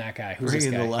yeah, bring in that guy. Who's Bring this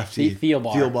in guy? the lefty.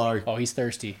 Thielbar. Oh, he's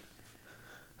thirsty.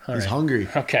 He's hungry.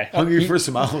 Okay. Hungry for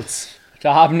some outs.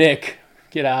 Dobnik,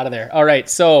 get out of there. All right,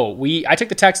 so I took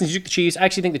the Texans, you took the Chiefs. I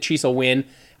actually think the Chiefs will win.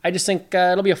 I just think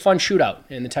it'll be a fun shootout,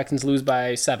 and the Texans lose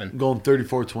by 7. I'm going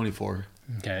 34-24.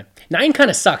 Okay. 9 kind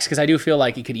of sucks because I do feel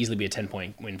like it could easily be a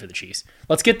 10-point win for the Chiefs.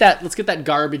 Let's get that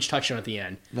garbage touchdown at the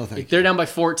end. No, thank you. They're down by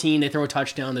 14. They throw a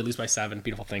touchdown. They lose by 7.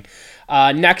 Beautiful thing.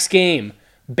 Next game,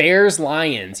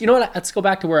 Bears-Lions. You know what? Let's go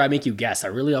back to where I make you guess. I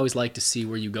really always like to see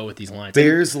where you go with these lines.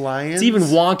 Bears-Lions? It's even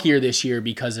wonkier this year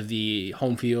because of the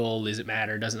home field. Does it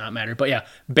matter? Does it not matter? But yeah,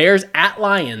 Bears at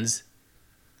Lions.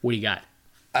 What do you got?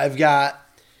 I've got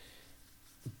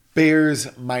Bears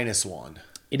 -1.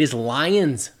 It is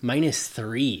Lions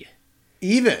 -3.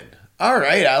 Even. All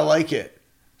right, I like it.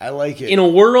 In a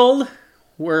world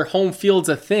where home field's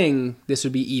a thing, this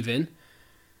would be even.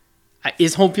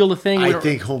 Is home field a thing? I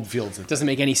think home field's a thing. Doesn't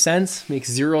make any sense. Makes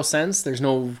 0 sense. There's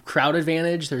no crowd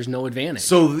advantage. There's no advantage.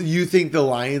 So you think the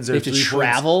Lions are they have to 3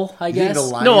 travel, points? I You think guess. the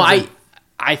Lions No, are-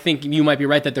 I think you might be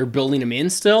right that they're building them in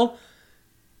still.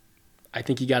 I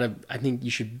think you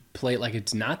should play it like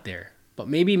it's not there. But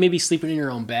maybe sleeping in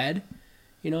your own bed.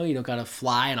 You don't got to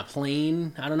fly on a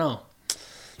plane. I don't know.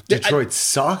 Detroit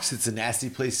sucks. It's a nasty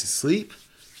place to sleep.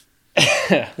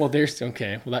 Well,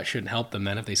 okay. Well, that shouldn't help them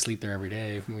then if they sleep there every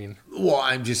day. I mean, Well,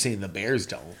 I'm just saying the Bears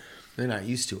don't. They're not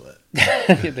used to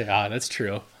it. that's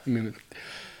true. I mean,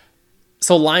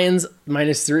 so Lions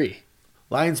 -3.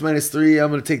 Lions -3. I'm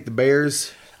going to take the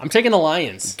Bears. I'm taking the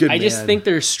Lions. Good I just man. think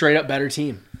they're a straight up better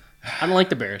team. I don't like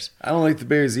the Bears. I don't like the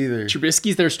Bears either.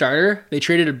 Trubisky's their starter. They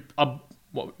traded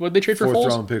what did they trade for? 4th Foles?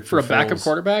 round pick for a for backup Foles.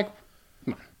 quarterback.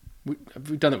 Come on,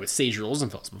 we've done that with Sage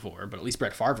Rosenfels before, but at least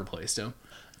Brett Favre replaced him.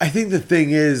 I think the thing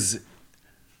is,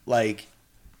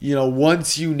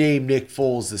 once you name Nick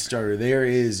Foles the starter, there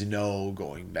is no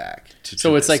going back to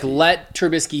So it's like Trubisky. let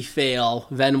Trubisky fail,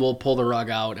 then we'll pull the rug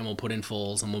out and we'll put in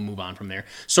Foles and we'll move on from there.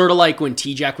 Sort of like when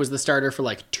T-Jack was the starter for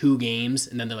like 2 games,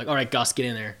 and then they're like, all right, Gus, get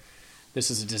in there. This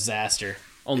is a disaster.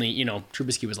 Only,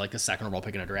 Trubisky was like the 2nd overall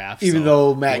pick in a draft. Even so-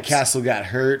 though Matt Whoops. Castle got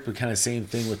hurt, but kind of same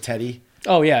thing with Teddy.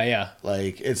 Oh, yeah.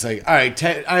 It's like, all right,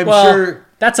 I'm Well, sure.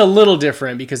 that's a little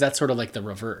different because that's sort of like the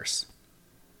reverse.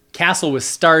 Castle was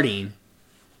starting,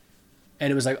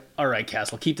 and it was like, all right,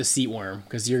 Castle, keep the seat warm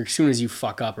because as soon as you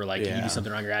fuck up or you Yeah. do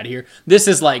something wrong, you're out of here. This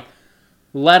is like,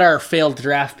 let our failed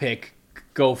draft pick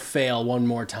go fail one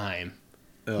more time.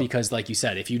 Yeah. Because like you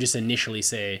said, if you just initially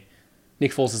say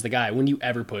Nick Foles is the guy, when you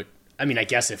ever put, I mean, I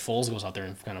guess if Foles goes out there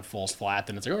and kind of falls flat,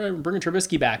 then it's like, all right, we're bringing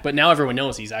Trubisky back. But now everyone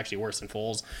knows he's actually worse than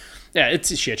Foles. Yeah,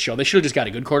 it's a shit show. They should have just got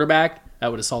a good quarterback.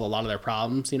 That would have solved a lot of their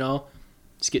problems,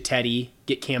 Just get Teddy,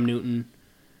 get Cam Newton.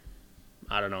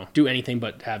 I don't know. Do anything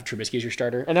but have Trubisky as your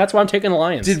starter. And that's why I'm taking the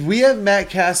Lions. Did we have Matt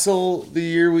Castle the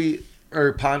year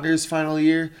or Ponder's final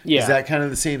year? Yeah. Is that kind of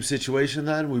the same situation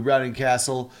then? We brought in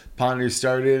Castle, Ponders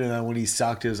started, and then when he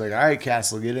sucked, it was like, all right,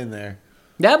 Castle, get in there.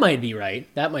 That might be right.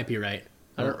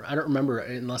 I don't remember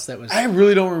unless that was. I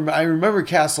really don't remember. I remember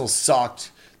Castle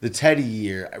sucked the Teddy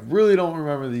year. I really don't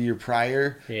remember the year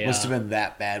prior. Yeah. Must have been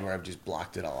that bad where I've just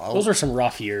blocked it all out. Those were some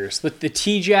rough years. The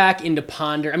T-Jack into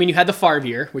Ponder. I mean, you had the Favre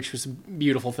year, which was a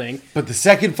beautiful thing. But the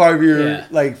second 5 year,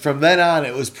 Yeah. from then on,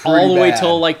 it was pretty All the way bad.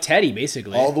 till Teddy,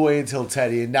 basically. All the way until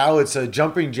Teddy. And now it's a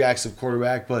jumping jacks of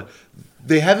quarterback, but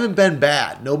they haven't been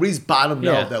bad. Nobody's bottomed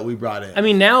Yeah. out that we brought in. I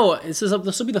mean, now this will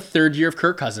be the 3rd year of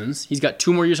Kirk Cousins. He's got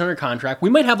 2 more years under contract. We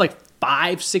might have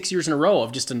 5-6 years in a row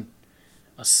of just a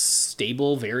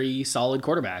stable, very solid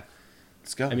quarterback.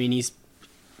 Let's go. I mean, he's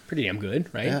pretty damn good,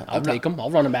 right? Yeah, I'll take him.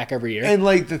 I'll run him back every year. and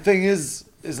the thing is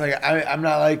I'm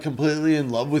not completely in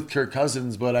love with Kirk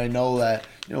Cousins, but I know that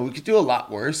we could do a lot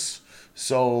worse.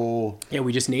 So Yeah,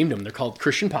 we just named them. They're called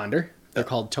Christian Ponder. They're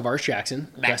called Tavares Jackson.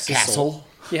 Matt Rest his soul. Castle.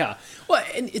 Yeah. Well,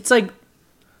 and it's I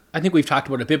think we've talked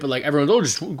about it a bit, but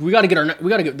everyone's we got to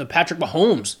get the Patrick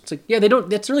Mahomes. It's like, yeah, they don't.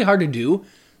 That's really hard to do.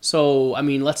 So, I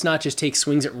mean, let's not just take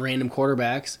swings at random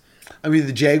quarterbacks. I mean,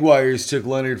 the Jaguars took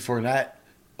Leonard Fournette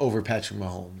over Patrick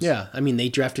Mahomes. Yeah, I mean, they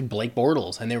drafted Blake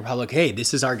Bortles, and they were probably like, hey,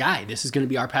 this is our guy. This is going to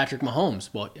be our Patrick Mahomes.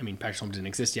 Well, I mean, Patrick Mahomes didn't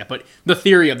exist yet, but the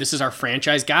theory of this is our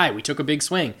franchise guy. We took a big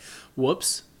swing.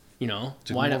 Whoops. You know,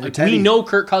 why not? Like, we know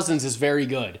Kirk Cousins is very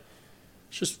good.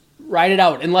 Just ride it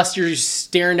out, unless you're just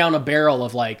staring down a barrel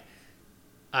of, like,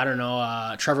 I don't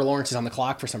know, Trevor Lawrence is on the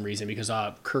clock for some reason because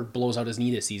Kirk blows out his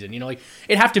knee this season. You know, like,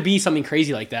 it'd have to be something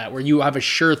crazy like that where you have a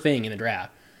sure thing in the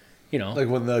draft. You know, like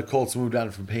when the Colts moved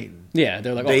on from Peyton. Yeah,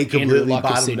 they're like, they Andrew completely Luck is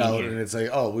bottomed sitting out, here. and it's like,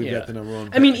 oh, we've got the number one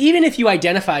pick. I mean, even if you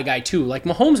identify a guy too, like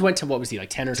Mahomes went to, what was he, like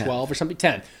 10 or 12 or something?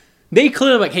 10. They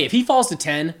clearly like, hey, if he falls to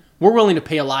 10, we're willing to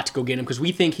pay a lot to go get him because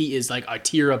we think he is like a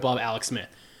tier above Alex Smith.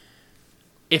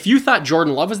 If you thought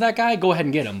Jordan Love was that guy, go ahead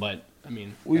and get him. But I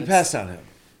mean, we passed on him.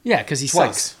 Yeah, because he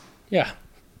Twice. sucks. Yeah,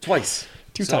 Twice.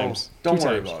 Two So, times. Don't Two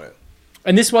worry times. about it.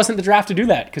 And this wasn't the draft to do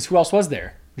that because who else was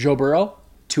there? Joe Burrow,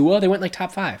 Tua. They went like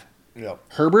top 5. Yep.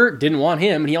 Herbert didn't want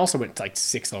him, and he also went like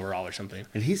 6th overall or something.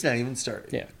 And he's not even starting.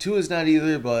 Yeah. Tua's not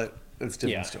either, but it's a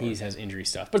different Yeah, story. he has injury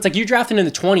stuff. But it's like you drafting in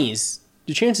the 20s,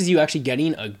 the chances of you actually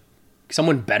getting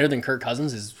someone better than Kirk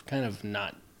Cousins is kind of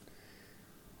not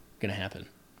going to happen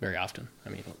very often. I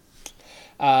mean,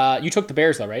 you took the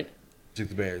Bears though, right? Took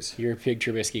the Bears. You're a big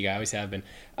Trubisky guy, always have been.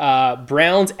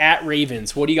 Browns at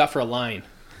Ravens. What do you got for a line?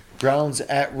 Browns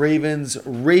at Ravens.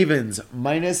 Ravens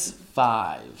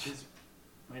 -5.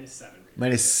 -7.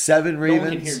 -7 Ravens. No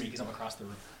one can hear me because I'm across the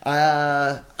room.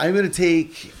 I'm going to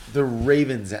take the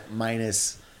Ravens at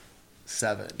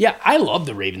 -7. Yeah, I love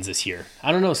the Ravens this year.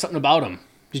 I don't know, something about them.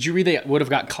 Did you read they would have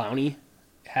got Clowney?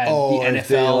 Had the if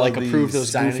they NFL like allowed the approved those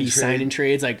sign and goofy trade? sign-in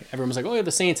trades? Like everyone was like, "Oh, yeah,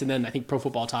 the Saints," and then I think Pro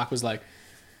Football Talk was like,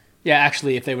 "Yeah,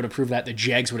 actually, if they would approve that, the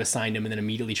Jags would have signed him and then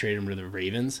immediately traded him to the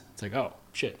Ravens." It's like, oh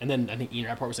shit! And then I think Ian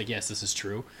Rappaport was like, "Yes, this is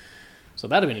true." So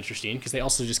that'd have been interesting because they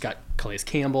also just got Calais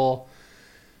Campbell.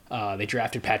 They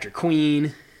drafted Patrick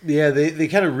Queen. Yeah, they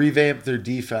kind of revamped their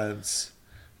defense.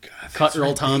 God, Cut that's Earl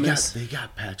right. Thomas. They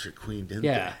got Patrick Queen, didn't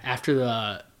Yeah, after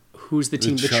the who's the The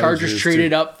team? The Chargers Chargers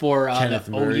traded to up for Kenneth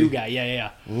the Murray. OU guy.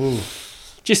 Yeah. they? Ooh.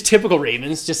 Just typical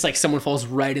Ravens, just like someone falls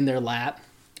right in their lap.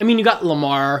 I mean, you got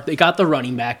Lamar, they got the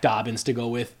running back Dobbins to go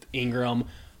with Ingram,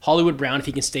 Hollywood Brown if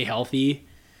he can stay healthy.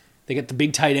 They got the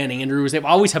big tight end Andrews. They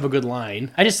always have a good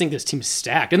line. I just think this team's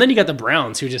stacked. And then you got the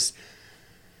Browns who just,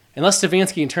 unless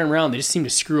Stefanski can turn around, they just seem to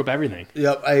screw up everything.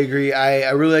 Yep, I agree. I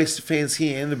really like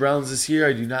Stefanski and the Browns this year.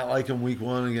 I do not like them week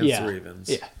 1 against Yeah, the Ravens.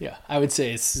 yeah. I would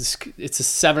say it's a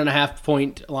 7.5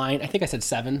 point line. I think I said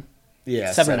 7.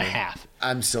 Yeah, 7.5.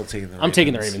 I'm still taking the Ravens. I'm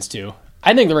taking the Ravens too.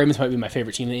 I think the Ravens might be my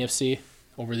favorite team in the AFC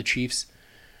over the Chiefs.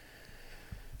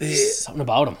 Something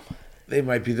about them. They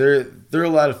might be. They're a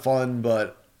lot of fun,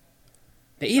 but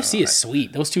The AFC is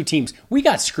sweet. Those two teams. We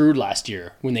got screwed last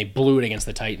year when they blew it against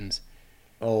the Titans.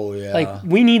 oh yeah. Like,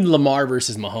 we need Lamar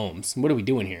versus Mahomes. What are we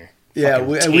doing here? yeah, Fucking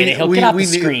we Tannehill, get off the need,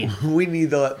 screen. We need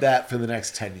that for the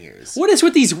next 10 years. What is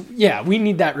with these? Yeah, we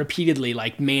need that repeatedly,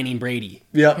 like Manning Brady.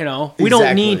 Yep, You know, we don't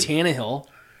exactly. need Tannehill.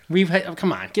 We've had,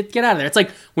 come on, get out of there. It's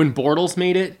like when Bortles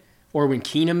made it, or when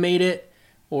Keenum made it,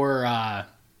 or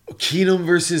Keenum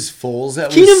versus Foles.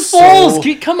 That Keenum was Foles,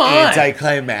 so come on.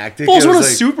 anticlimactic. Foles It won a was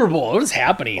like, Super Bowl. What is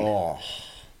happening? Oh,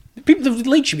 People, the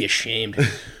league should be ashamed.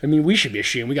 I mean, we should be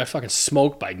ashamed. We got fucking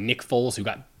smoked by Nick Foles, who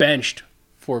got benched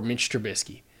for Mitch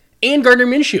Trubisky and Gardner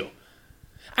Minshew.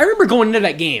 I remember going into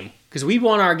that game because we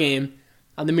won our game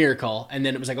on the Miracle, and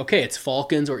then it was like, okay, it's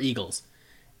Falcons or Eagles,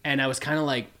 and I was kind of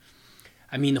like,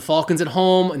 I mean, the Falcons at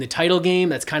home in the title game,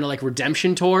 that's kind of like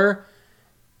redemption tour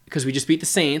because we just beat the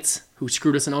Saints, who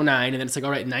screwed us in 09, and then it's like,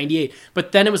 all right, 98.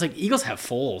 But then it was like, Eagles have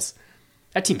Foles.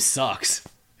 That team sucks.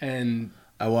 And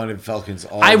I wanted Falcons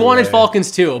all I the wanted way.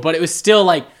 Falcons too, but it was still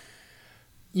like,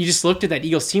 you just looked at that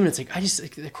Eagles team and it's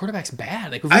like, the quarterback's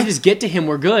bad. Like, if we just get to him,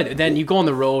 we're good. And then you go on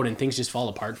the road and things just fall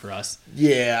apart for us.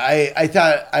 Yeah, I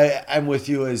thought I'm with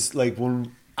you as like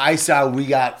when I saw we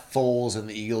got Foles and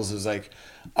the Eagles, it was like,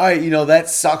 all right, that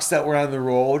sucks that we're on the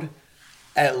road.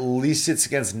 At least it's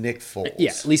against Nick Foles.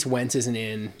 Yeah, at least Wentz isn't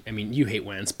in. I mean, you hate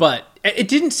Wentz, but it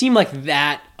didn't seem like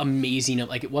that amazing.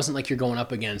 Like, it wasn't like you're going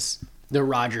up against the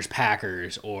Rodgers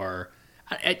Packers or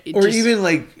even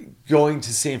like going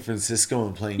to San Francisco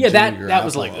and playing. Yeah, Jimmy that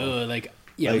was like, Garoppolo.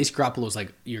 at least Garoppolo's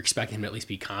like, you're expecting him to at least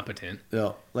be competent.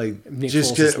 Yeah, like Nick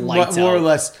just Foles just lights more or out.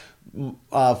 less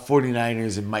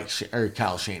 49ers and or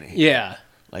Kyle Shanahan. Yeah.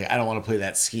 Like, I don't want to play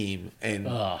that scheme, and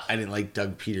Ugh. I didn't like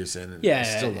Doug Peterson, and Yeah. I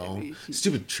still don't.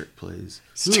 Stupid trick plays.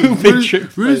 Stupid trick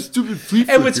Very plays. stupid flea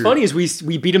And what's flicker. funny is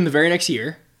we beat him the very next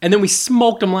year, and then we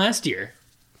smoked him last year.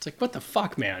 It's like, what the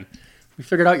fuck, man? We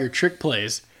figured out your trick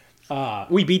plays.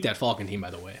 We beat that Falcon team, by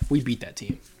the way. We beat that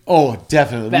team. Oh,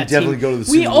 definitely. We That definitely team. go to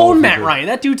the We Super Bowl. own if Matt could. Ryan.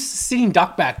 That dude's sitting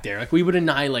duck back there. Like we would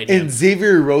annihilate him. And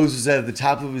Xavier Rose was at the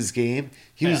top of his game.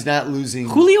 He was Yeah. not losing.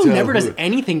 Julio to never does Julio.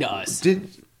 anything to us.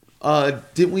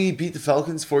 Didn't we beat the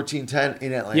Falcons 14-10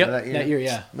 in Atlanta Yep, that year?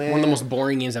 yeah. Man. One of the most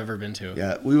boring games I've ever been to.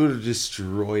 Yeah, we would have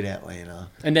destroyed Atlanta.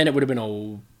 And then it would have been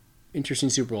a interesting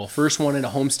Super Bowl. First one in a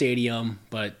home stadium,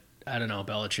 but I don't know,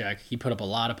 Belichick. He put up a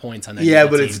lot of points on that. Yeah,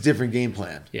 that but team. it's a different game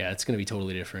plan. Yeah, it's going to be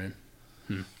totally different.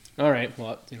 All right,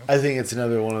 well, I think it's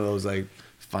another one of those like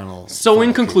final. So final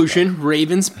in conclusion,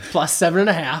 Ravens plus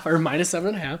 7.5 or minus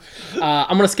 7.5. I'm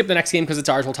going to skip the next game because it's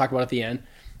ours. We'll talk about it at the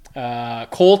end.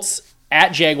 Colts at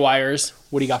Jaguars.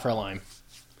 What do you got for a line?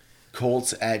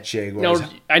 Colts at Jaguars. No,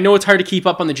 I know it's hard to keep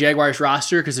up on the Jaguars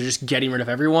roster because they're just getting rid of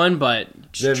everyone, but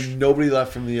They have nobody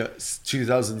left from the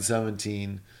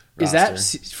 2017 is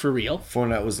roster. that for real?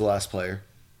 Fournette was the last player.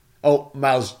 Oh,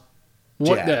 Miles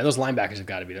What, Jack. those linebackers have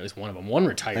got to be at least one of them. One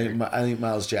retired. I think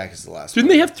Miles Jack is the last. Didn't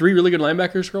they have 3 really good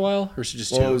linebackers for a while? Or is it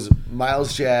just Well, it two? was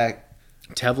Miles Jack,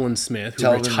 Tevlin Smith, who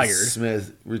Telvin retired.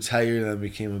 Smith retired and then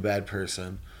became a bad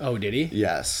person. Oh, did he?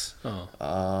 Yes. Oh,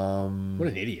 Um. what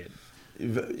an idiot.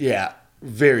 Yeah.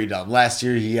 Very dumb. Last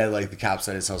year he had like the cops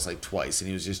at his house like twice, and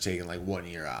he was just taking like 1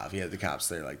 year off. He had the cops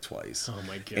there like twice. Oh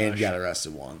my gosh. And got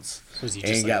arrested once. Was he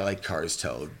and just got like cars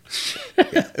towed.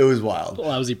 Yeah, it was wild.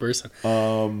 Lousy person.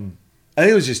 I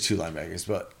think it was just 2 linebackers,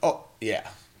 but yeah.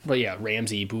 But yeah,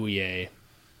 Ramsey, Bouye.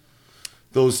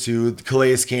 Those 2,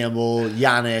 Calais Campbell,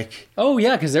 Yannick. Oh,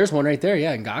 yeah, because there's one right there.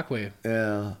 Yeah, Ngakwe.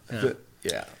 Yeah.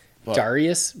 Yeah. But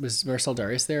Darius. Was Marcel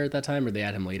Darius there at that time, or they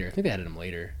had him later? I think they had him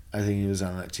later. I think he was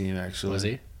on that team actually. Was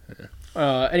he?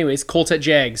 Yeah. Anyways, Colts at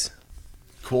Jags.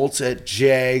 Colts at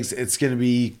Jags. It's going to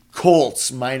be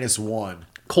Colts -1.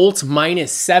 Colts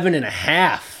minus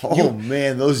 7.5. Oh,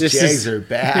 man. Those This Jags is- are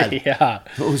bad. Yeah.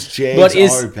 Those Jags But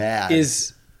are bad.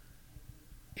 Is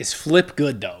Flip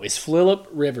good, though? Is Phillip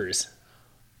Rivers?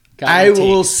 got I what it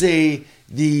will takes? say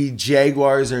the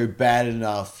Jaguars are bad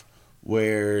enough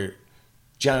where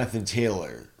Jonathan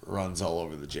Taylor runs all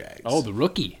over the Jags. Oh, the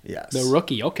rookie. Yes. The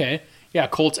rookie, okay. Yeah,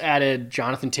 Colts added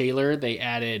Jonathan Taylor. They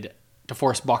added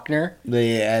DeForest Buckner,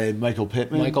 They added Michael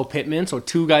Pittman. Michael Pittman. So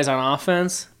 2 guys on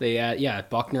offense. They add,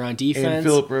 Buckner on defense. and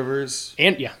Phillip Rivers.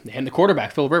 And the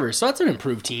quarterback, Phillip Rivers. So that's an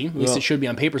improved team. At least Well- it should be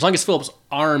on paper. As long as Phillip's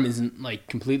arm isn't like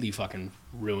completely fucking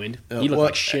ruined. He looked well,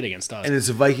 like shit against us. And it's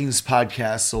a Vikings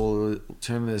podcast, so we'll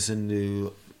turn this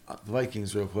into the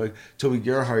Vikings real quick. Toby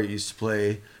Gerhart used to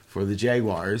play for the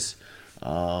Jaguars.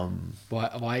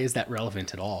 Why is that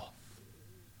relevant at all?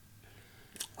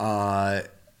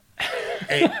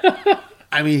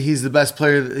 I mean, he's the best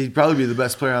player. He'd probably be the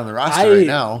best player on the roster right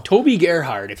now. Toby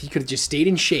Gerhard, if he could have just stayed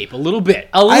in shape a little bit.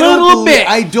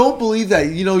 I don't believe that.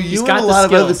 You know, you got and a the lot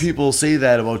of other skills. people say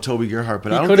that about Toby Gerhart,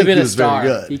 but I He don't could have think been he a was star.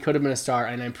 very good. He could have been a star,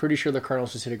 and I'm pretty sure the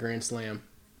Cardinals just hit a grand slam.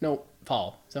 No,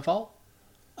 foul. Is that foul?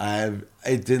 It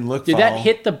didn't look Did foul. that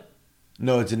hit the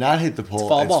No, it did not hit the pole.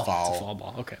 foul It's ball? foul. It's a foul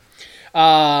ball. Okay.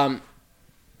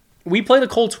 We play the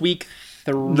Colts week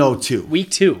 3. No, 2. Week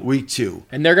 2. Week 2.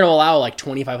 And they're going to allow like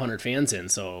 2,500 fans in,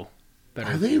 so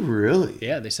better. Are they really?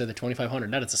 Yeah, they said the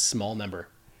 2,500. That is a small number.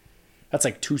 That's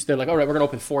like 2. They're like, all right, we're going to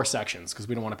open 4 sections because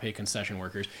we don't want to pay concession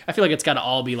workers. I feel like it's got to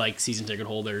all be like season ticket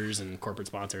holders and corporate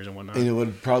sponsors and whatnot. And it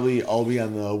would probably all be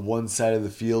on the one side of the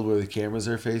field where the cameras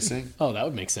are facing. Oh, that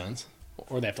would make sense.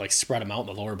 Or they have to like spread them out in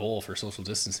the lower bowl for social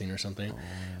distancing or something.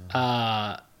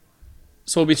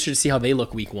 So we'll be interested to see how they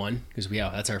look week 1 because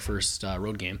that's our first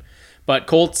road game. But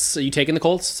Colts, are you taking the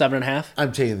Colts 7.5?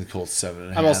 I'm taking the Colts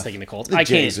 7.5. I'm also taking the Colts. The I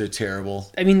Jags can't. are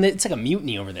terrible. I mean, it's like a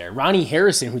mutiny over there. Ronnie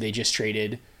Harrison, who they just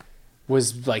traded,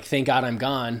 was like, "Thank God I'm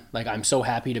gone." Like, I'm so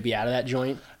happy to be out of that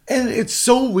joint. And it's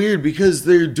so weird because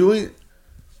they're doing,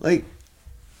 like,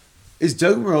 is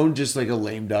Doug Marrone just like a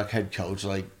lame duck head coach?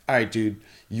 Like, all right, dude,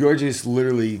 you're just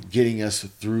literally getting us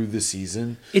through the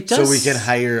season It so does- we can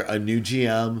hire a new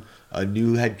GM, a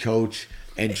new head coach,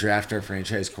 and draft our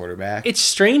franchise quarterback. It's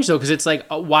strange though, because it's like,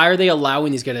 why are they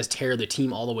allowing these guys to tear the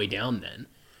team all the way down? Then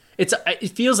it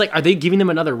feels like, are they giving them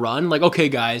another run? Like, okay,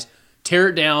 guys, tear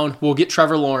it down. We'll get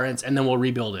Trevor Lawrence, and then we'll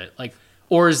rebuild it. Like,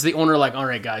 or is the owner like, all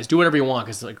right, guys, do whatever you want,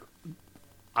 because like,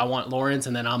 I want Lawrence,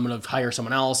 and then I'm gonna hire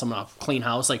someone else. I'm gonna clean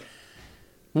house. Like,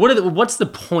 what's the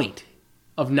point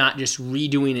of not just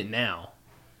redoing it now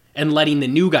and letting the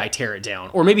new guy tear it down?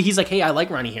 Or maybe he's like, hey, I like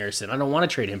Ronnie Harrison. I don't want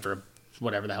to trade him for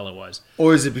whatever the hell it was.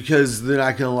 Or is it because they're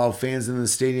not going to allow fans in the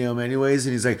stadium anyways?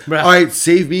 And he's like, Bruh. all right,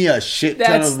 save me a shit ton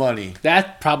That's of money.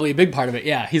 That's probably a big part of it.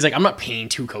 Yeah, he's like, I'm not paying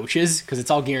 2 coaches because it's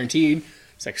all guaranteed.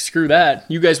 He's like, screw that.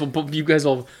 You guys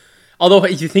will. Although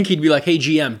you think he'd be like, hey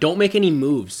GM, don't make any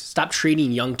moves. Stop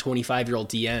trading young 25-year-old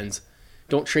DNs.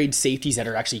 Don't trade safeties that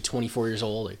are actually 24 years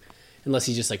old. unless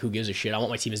he's just like, who gives a shit? I want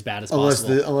my team as bad as Unless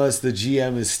possible. unless the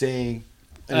GM is staying.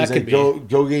 And That he's like, could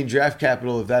go gain draft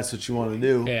capital if that's what you want to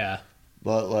do. Yeah.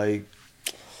 But like,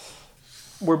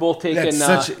 We're both taking.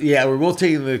 we're both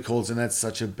taking the Colts, and that's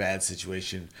such a bad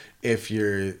situation if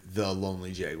you're the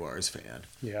lonely Jaguars fan.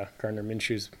 Yeah, Gardner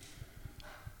Minshew's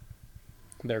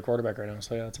their quarterback right now,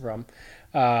 so yeah, that's a problem.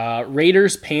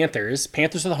 Raiders, Panthers.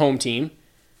 Panthers are the home team.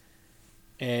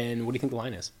 And what do you think the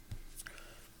line is?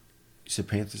 You said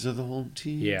Panthers are the home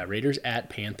team? Yeah, Raiders at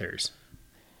Panthers.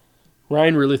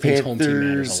 Ryan really thinks home team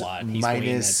matters a lot. He's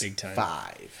weighing that big time.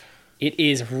 -5. It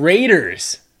is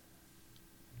Raiders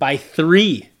by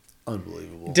 3.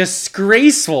 Unbelievable.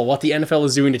 Disgraceful what the NFL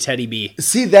is doing to Teddy B.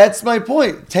 See, that's my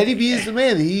point. Teddy B is the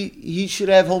man. He should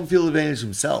have home field advantage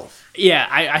himself.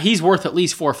 Yeah, he's worth at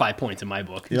least 4 or 5 points in my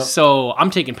book. Yep. So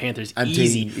I'm taking Panthers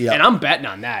easy, yep. and I'm betting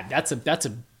on that. That's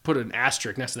a put an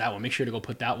asterisk next to that one. Make sure to go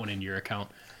put that one into your account.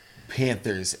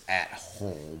 Panthers at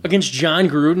home. Against John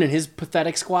Gruden and his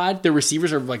pathetic squad, the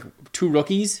receivers are like 2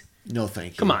 rookies. No,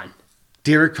 thank you. Come on.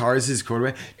 Derek Carr is his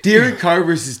quarterback. Derek Carr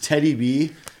versus Teddy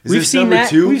B. Is We've this seen number that.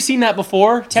 2? We've seen that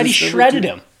before. Teddy this number shredded 2?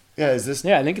 him. Yeah, is this?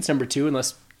 Yeah, I think it's number 2,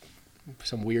 unless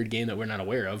some weird game that we're not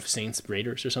aware of, Saints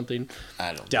Raiders or something.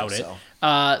 I don't Doubt think it.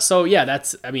 so. So yeah,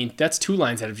 that's 2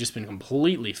 lines that have just been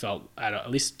completely felt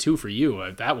at least 2 for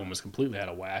you. That one was completely out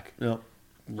of whack. No.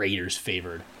 Raiders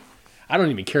favored. I don't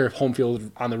even care if home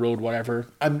field, on the road, whatever.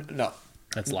 No.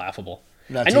 That's laughable.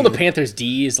 Not I know the taking it. Panthers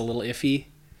D is a little iffy,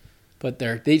 but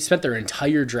they spent their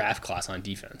entire draft class on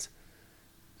defense.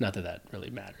 Not that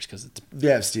really matters because it's They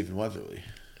have Stephen Weatherly.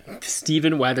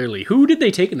 Stephen Weatherly. Who did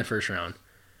they take in the first round?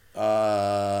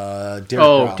 Derek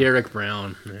Brown. Derek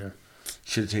Brown. Yeah.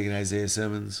 Should have taken Isaiah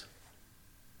Simmons.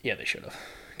 Yeah, they should have.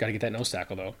 Got to get that nose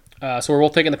tackle, though. So we're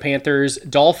both taking the Panthers.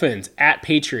 Dolphins at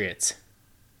Patriots.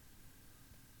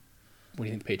 What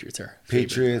do you think the Patriots are?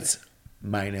 Patriots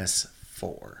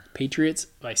 -4. Patriots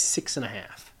by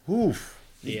 6.5. Oof.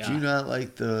 Yeah. Do you not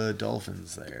like the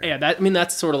Dolphins there? Yeah,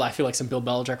 that's sort of, I feel like, some Bill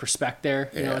Belichick respect there.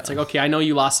 You know, Yeah. it's like, okay, I know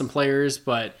you lost some players,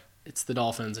 but it's the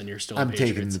Dolphins and you're still the I'm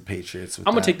Patriots. taking the Patriots. I'm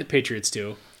going to take the Patriots,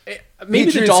 too. Maybe the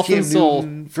Patriots, Dolphins Cam will...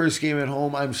 Newton, first game at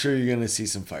home, I'm sure you're going to see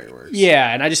some fireworks.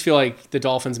 Yeah, and I just feel like the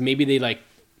Dolphins, maybe they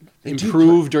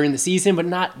improve during the season, but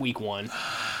not week 1.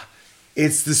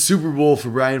 It's the Super Bowl for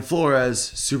Brian Flores.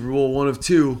 Super Bowl 1 of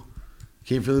 2.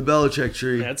 Came from the Belichick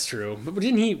tree. That's true. But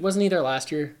wasn't he there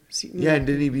last year? Yeah, and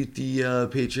didn't he beat the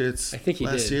Patriots I think he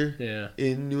last did. year? Yeah.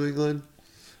 In New England?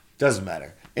 Doesn't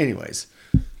matter. Anyways.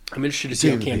 I'm interested to see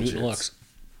how Taking the Cam Newton Patriots. looks.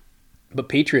 But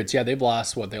Patriots, yeah, they've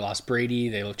lost They lost Brady.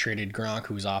 They traded Gronk,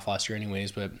 who was off last year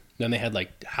anyways. But then they had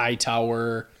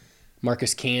Hightower,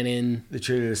 Marcus Cannon, They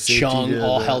traded a safety Chung, to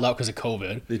all the- held out because of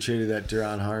COVID. They traded that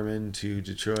Duron Harmon to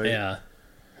Detroit. Yeah.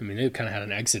 I mean, they kind of had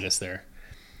an exodus there.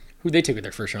 Who'd they take with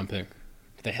their first round pick?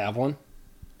 Did they have one?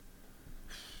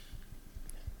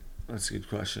 That's a good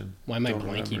question. Why am I Don't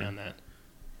blanking remember. on that?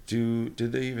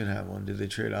 Did they even have one? Did they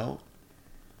trade out?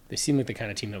 They seem like the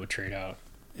kind of team that would trade out.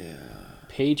 Yeah.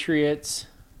 Patriots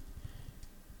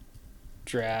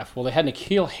draft. Well, they had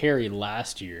N'Keal Harry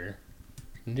last year.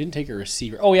 And didn't take a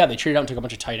receiver. Oh, yeah, they traded out and took a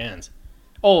bunch of tight ends.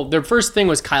 Oh, their first thing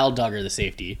was Kyle Duggar, the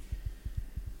safety.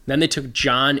 Then they took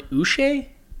John Uche.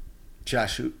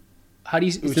 Josh,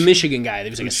 He's the Uche? Michigan guy. He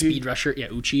was like a Uche? speed rusher. Yeah,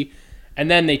 Uche. And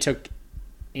then they took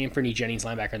Anthony Jennings,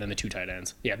 linebacker, and then the 2 tight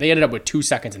ends. Yeah, they ended up with 2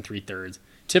 seconds and 3/3.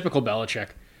 Typical Belichick.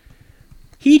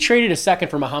 He traded a second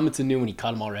for Mohamed Sanu when he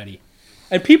cut him already.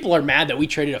 And people are mad that we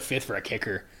traded a 5th for a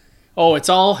kicker. Oh, it's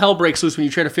all hell breaks loose when you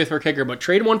trade a 5th for a kicker, but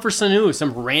trade one for Sanu,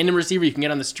 some random receiver you can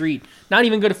get on the street. Not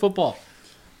even good at football.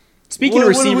 Speaking of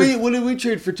receivers, what did we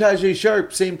trade for Tajay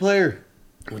Sharp? Same player.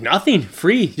 nothing.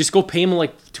 Free. Just go pay him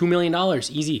 $2 million.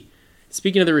 Easy.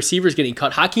 Speaking of the receivers getting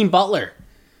cut, Hakeem Butler,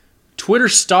 Twitter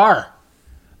star.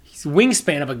 He's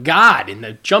wingspan of a god and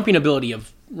the jumping ability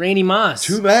of Randy Moss.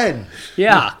 2 men.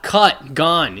 Yeah, cut,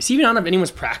 gone. Is he even on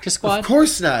anyone's practice squad? Of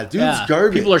course not. Dude's Yeah.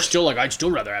 garbage. People are still like, I'd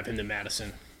still rather have him than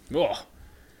Madison. Oh,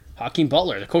 Hakeem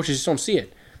Butler. The coaches just don't see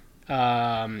it.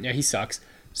 Yeah, he sucks.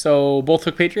 So both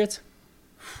took Patriots?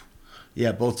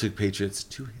 Yeah, both took Patriots.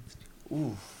 2 hits.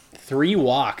 Ooh. 3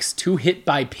 walks, 2 hit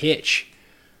by pitch.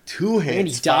 2 hits.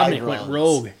 Randy 5 Dominic went runs.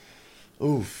 rogue.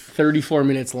 Oof. 34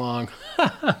 minutes long.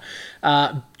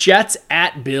 Jets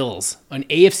at Bills. An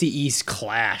AFC East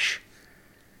clash.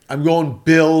 I'm going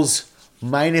Bills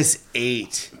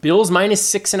 -8. Bills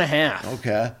 -6.5.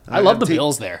 Okay. I love the take-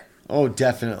 Bills there. Oh,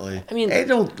 definitely. I mean, I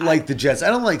don't like the Jets. I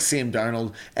don't like Sam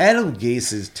Darnold. Adam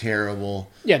Gase is terrible.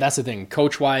 Yeah, that's the thing.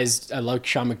 Coach-wise, I like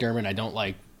Sean McDermott. I don't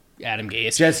like Adam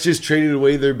Gase. Jets just traded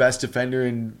away their best defender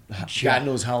in God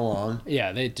knows how long.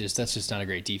 Yeah, that's just not a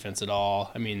great defense at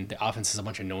all. I mean, the offense is a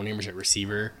bunch of no-namers at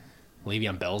receiver.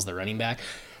 Le'Veon Bell's the running back.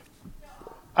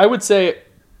 I would say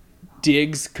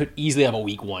Diggs could easily have a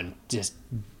week 1 just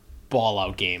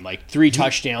ball-out game, like 3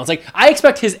 touchdowns. Like, I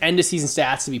expect his end-of-season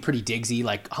stats to be pretty Diggsy,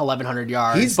 like 1,100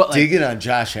 yards. He's digging on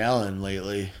Josh Allen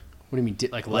lately. What do you mean,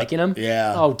 liking him?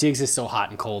 Yeah. Oh, Diggs is so hot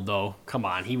and cold, though. Come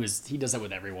on, he does that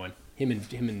with everyone. Him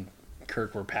and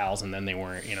Kirk were pals, and then they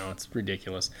weren't. It's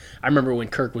ridiculous. I remember when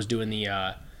Kirk was doing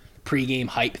the pregame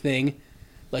hype thing,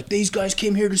 like, these guys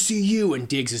came here to see you, and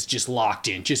Diggs is just locked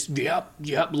in, just yep,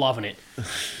 loving it.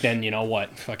 Then you know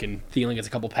what? Fucking Thielen gets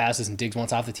a couple passes, and Diggs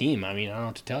wants off the team. I mean, I don't know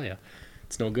what to tell you.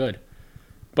 It's no good.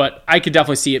 But I could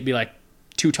definitely see it be like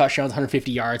 2 touchdowns, 150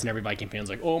 yards, and every Viking fan's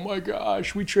like, oh my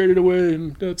gosh, we traded away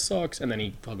him. That sucks. And then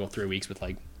he'll go 3 weeks with,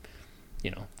 like,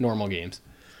 normal games.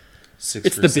 It's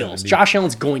the Bills. 70. Josh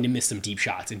Allen's going to miss some deep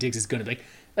shots, and Diggs is going to be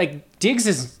like Diggs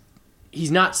is, he's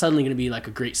not suddenly going to be like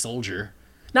a great soldier.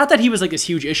 Not that he was like this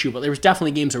huge issue, but there was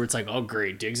definitely games where it's like, oh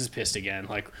great, Diggs is pissed again.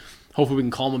 Like, hopefully we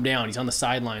can calm him down. He's on the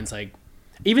sidelines. Like,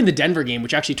 even the Denver game,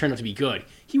 which actually turned out to be good,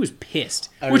 he was pissed,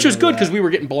 which was good because we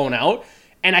were getting blown out,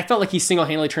 and I felt like he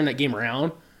single-handedly turned that game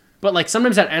around. But like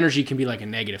sometimes that energy can be like a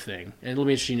negative thing, and it'll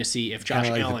be interesting to see if Josh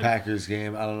Allen, Allen. the Packers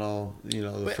game. I don't know.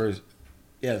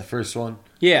 The first one.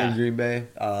 Yeah. In Green Bay.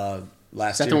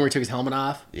 Last Is that year. the one where he took his helmet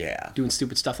off? Yeah. Doing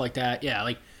stupid stuff like that. Yeah,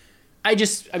 like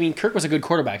Kirk was a good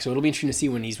quarterback, so it'll be interesting to see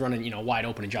when he's running, wide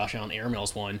open and Josh Allen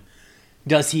airmails one.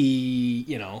 Does he,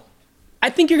 I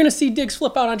think you're going to see Diggs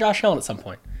flip out on Josh Allen at some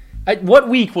point. What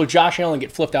week will Josh Allen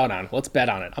get flipped out on? Let's bet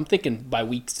on it. I'm thinking by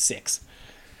week 6.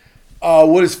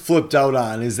 What is flipped out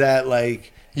on? Is that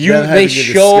like they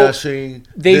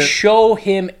show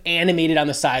him animated on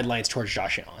the sidelines towards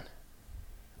Josh Allen?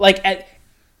 Like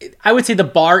I would say the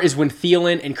bar is when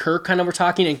Thielen and Kirk kind of were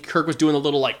talking, and Kirk was doing a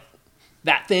little like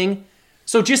that thing.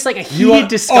 So just like a heated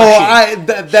discussion.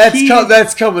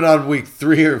 That's coming on week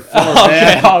 3 or 4.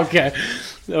 Man.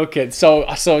 Okay.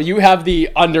 So you have the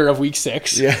under of week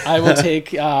 6. Yeah. I will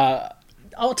take.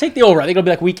 I'll take the over. I think it'll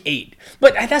be like week 8.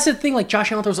 But that's the thing. Like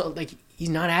Josh Allen throws, like he's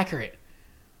not accurate.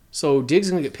 So Diggs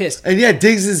is gonna get pissed. And yeah,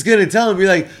 Diggs is gonna tell him, be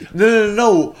like,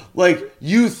 no. Like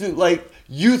you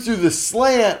threw the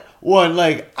slant one.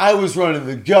 Like I was running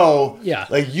the go. Yeah.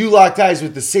 Like you locked eyes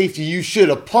with the safety. You should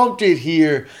have pumped it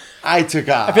here. I took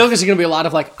off. I feel like there's going to be a lot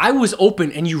of like, I was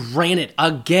open and you ran it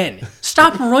again.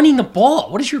 Stop running the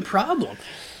ball. What is your problem?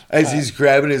 As he's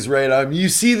grabbing his right arm. You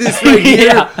see this right here?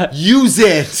 Yeah. Use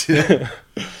it.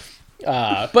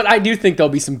 But I do think there'll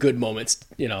be some good moments,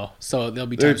 so there'll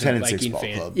be times They're when 10-6 Viking ball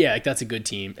fan. club. Yeah, like that's a good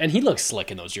team. And he looks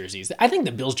slick in those jerseys. I think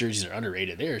the Bills jerseys are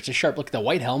underrated. They're just sharp. Look at the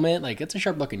white helmet. Like it's a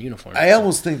sharp looking uniform. I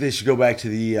almost think they should go back to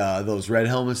the those red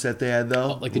helmets that they had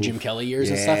though. Like the Jim Kelly years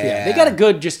and stuff. Yeah, they got a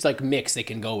good just like mix they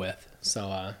can go with.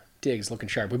 So Diggs looking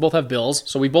sharp. We both have Bills,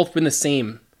 so we both been the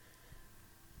same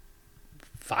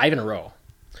 5 in a row.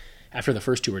 After the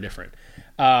first 2 were different.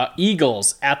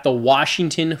 Eagles at the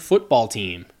Washington football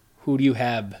team. Who do you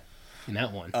have in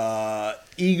that one?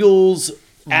 Eagles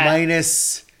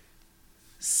minus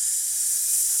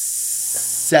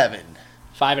 7.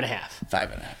 5.5.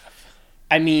 5.5.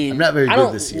 I mean, I'm not very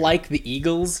good this year. I don't like the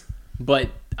Eagles,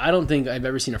 but I don't think I've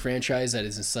ever seen a franchise that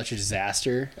is in such a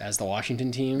disaster as the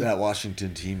Washington team. That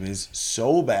Washington team is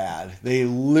so bad. They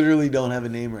literally don't have a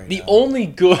name right now. The only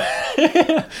good...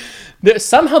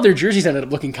 Somehow their jerseys ended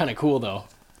up looking kind of cool, though.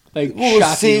 Like,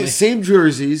 same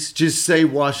jerseys, just say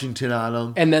Washington on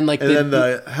them. And then,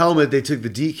 the helmet, they took the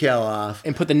decal off.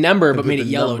 And put the number, but made it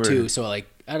yellow, too. So, like,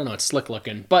 I don't know, it's slick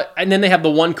looking. And then they have the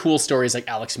one cool story is, like,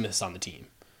 Alex Smith's on the team.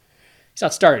 He's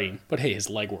not starting, but hey, his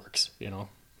leg works,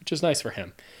 which is nice for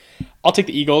him. I'll take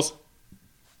the Eagles.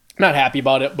 Not happy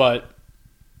about it, but...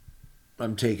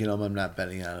 I'm taking them. I'm not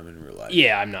betting on them in real life.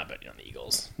 Yeah, I'm not betting on the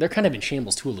Eagles. They're kind of in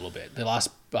shambles, too, a little bit. They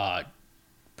lost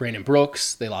Brandon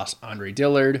Brooks. They lost Andre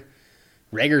Dillard.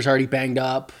 Rager's already banged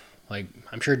up. Like,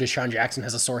 I'm sure Deshaun Jackson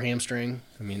has a sore hamstring.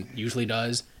 I mean, usually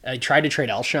does. I tried to trade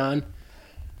Alshon.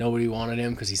 Nobody wanted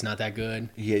him because he's not that good.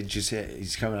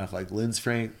 He's coming off like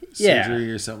Lindsfrank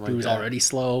surgery or something like that. He was already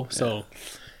slow. So, I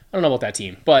don't know about that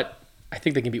team. But I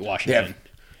think they can beat Washington.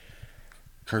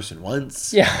 Carson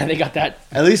Wentz. Yeah, they got that.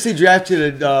 At least they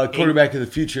drafted a quarterback of the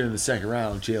future in the second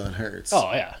round, Jalen Hurts. Oh,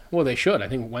 yeah. Well, they should. I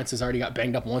think Wentz has already got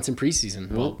banged up once in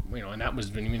preseason. Well, and that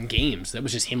wasn't even games. That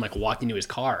was just him, like, walking to his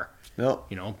car.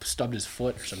 Yep. Stubbed his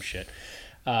foot or some shit.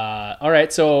 All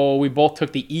right, so we both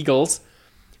took the Eagles.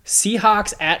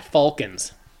 Seahawks at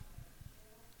Falcons.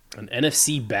 An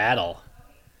NFC battle.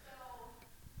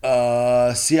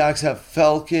 Seahawks have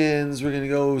Falcons. We're going to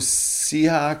go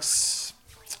Seahawks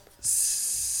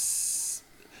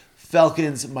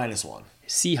Falcons -1.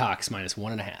 Seahawks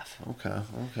 -1.5. Okay.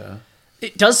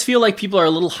 It does feel like people are a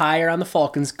little higher on the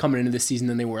Falcons coming into this season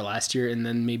than they were last year, and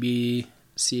then maybe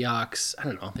Seahawks, I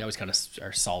don't know, they always kind of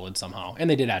are solid somehow. And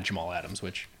they did add Jamal Adams,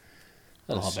 which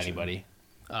that'll help anybody.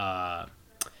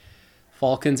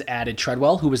 Falcons added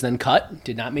Treadwell, who was then cut,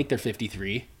 did not make their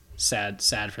 53. Sad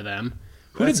for them.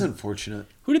 That's unfortunate.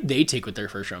 Who did they take with their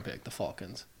first round pick, the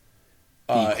Falcons?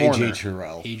 AJ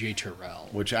Terrell. AJ Terrell.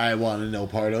 Which I want to know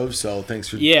part of, so thanks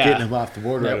for getting him off the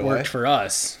board right away. That worked for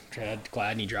us. Chad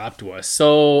Gladney dropped to us.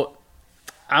 So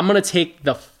I'm going to take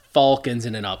the Falcons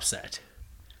in an upset.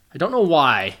 I don't know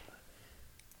why.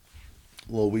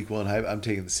 A little week 1 hype. I'm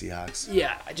taking the Seahawks.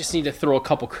 Yeah, I just need to throw a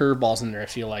couple curveballs in there, I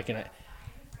feel like. And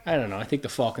I don't know. I think the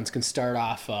Falcons can start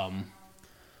off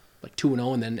like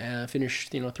 2-0 and then finish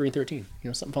 3-13.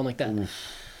 Something fun like that. Oof.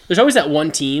 There's always that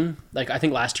one team, like I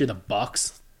think last year the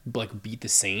Bucks beat the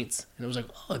Saints, and it was like,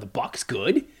 oh, the Bucks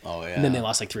good. Oh yeah. And then they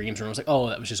lost like 3 games, and I was like, oh,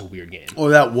 that was just a weird game.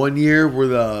 Or that one year where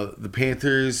the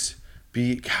Panthers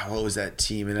beat, God, what was that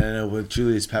team? And I know with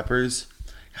Julius Peppers,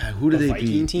 God, who did they Viking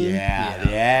beat? Team?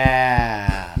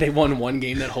 Yeah. They won one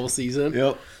game that whole season.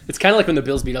 Yep. It's kind of like when the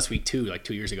Bills beat us week 2, like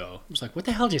 2 years ago. It was like, what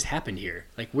the hell just happened here?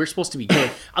 Like we're supposed to be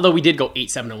good, although we did go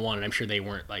 8-7-1, and I'm sure they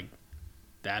weren't like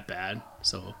that bad.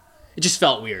 So. It just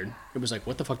felt weird. It was like,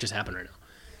 what the fuck just happened right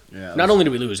now? Yeah. Not only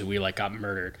did we lose, we got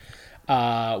murdered.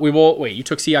 Wait, you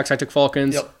took Seahawks, I took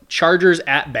Falcons. Yep. Chargers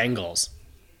at Bengals.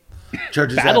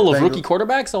 Chargers Battle at of Bengals. Rookie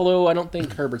quarterbacks, although I don't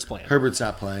think Herbert's playing. Herbert's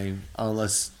not playing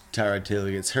unless Tyrod Taylor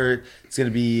gets hurt. It's going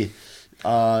to be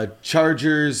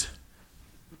Chargers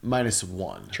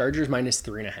 -1. Chargers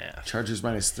 -3.5. Chargers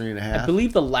 -3.5. I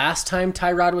believe the last time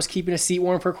Tyrod was keeping a seat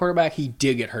warm for a quarterback, he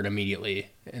did get hurt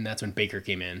immediately, and that's when Baker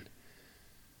came in.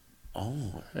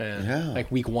 Oh, yeah. Like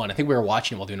week 1. I think we were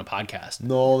watching it while doing a podcast.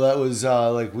 No, that was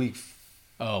like week.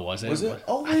 Oh, was it? Was it?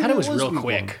 Oh, I thought it was real week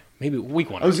quick. 1. Maybe week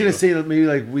 1. I was gonna say maybe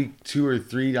like week 2 or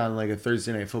 3 on like a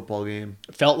Thursday night football game.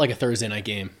 It felt like a Thursday night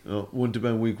game. Oh, wouldn't have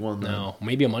been week 1 then. No,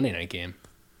 maybe a Monday night game.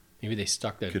 Maybe they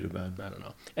stuck that. Could have been. I don't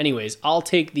know. Anyways, I'll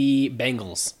take the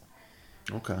Bengals.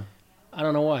 Okay. I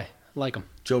don't know why. I like them.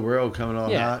 Joe Burrow coming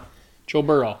on hot. Joe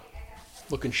Burrow,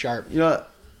 looking sharp. You know what?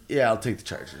 Yeah, I'll take the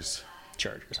Chargers.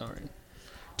 Chargers, all right.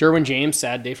 Derwin James,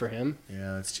 sad day for him.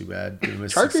 Yeah, that's too bad. He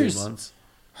missed Chargers. 16 months.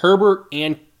 Herbert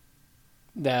and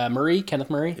Kenneth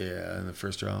Murray. Yeah, in the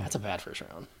first round. That's a bad first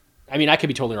round. I mean, I could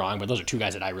be totally wrong, but those are 2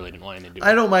 guys that I really didn't want anything to do with.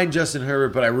 I don't mind Justin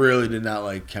Herbert, but I really did not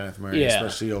like Kenneth Murray, Yeah.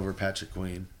 especially over Patrick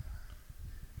Queen.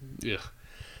 Ugh.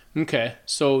 Okay,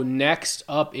 so next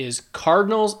up is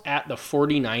Cardinals at the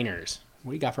 49ers.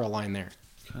 What do you got for a line there?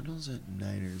 Cardinals at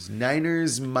Niners.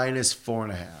 Niners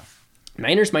 -4.5.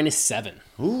 Niners -7.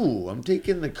 Ooh, I'm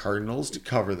taking the Cardinals to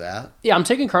cover that. Yeah, I'm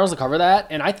taking Cardinals to cover that,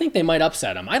 and I think they might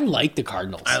upset them. I like the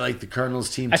Cardinals. I like the Cardinals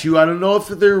team too. I don't know if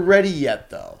they're ready yet,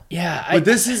 though. Yeah. But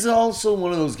this is also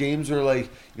one of those games where, like,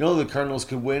 the Cardinals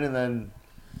could win and then,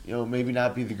 maybe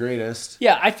not be the greatest.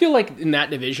 Yeah, I feel like in that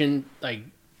division, like,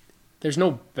 there's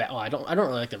no. Well, I don't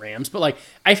really like the Rams, but like,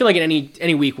 I feel like in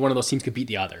any week, one of those teams could beat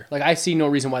the other. Like, I see no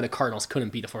reason why the Cardinals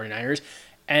couldn't beat the 49ers.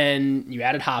 And you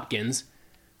added Hopkins,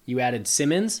 you added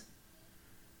Simmons,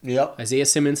 Yep. Isaiah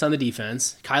Simmons on the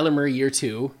defense, Kyler Murray year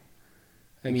 2.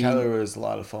 I mean, Kyler was a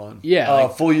lot of fun. Yeah,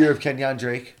 full year of Kenyon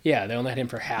Drake. Yeah, they only had him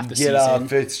for half the Get season.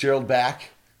 Fitzgerald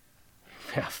back.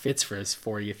 Yeah, Fitz for his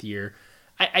 40th year.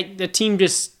 The team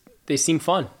just. They seem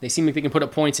fun. They seem like they can put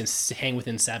up points and hang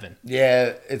within 7.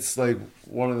 Yeah, it's like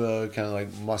one of the kind of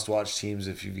like must-watch teams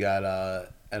if you've got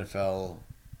NFL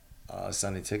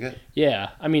Sunday ticket. Yeah,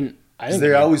 I mean, I think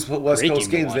they always put West great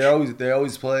Coast game games. to They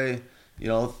always play.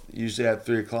 Usually at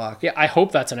 3:00. Yeah, I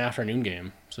hope that's an afternoon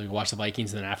game, so you can watch the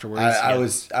Vikings and then afterwards.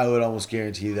 I would almost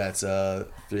guarantee that's a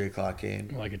 3:00 game.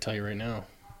 Well, I could tell you right now.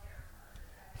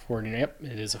 Yep,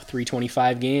 it is a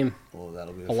 3:25 game. Oh,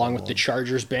 that'll be along with the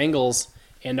Chargers Bengals.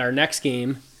 And our next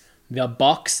game, the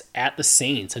Bucks at the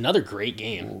Saints. Another great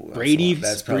game. Ooh, Brady,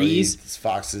 that's probably Breeze.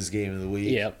 Fox's game of the week.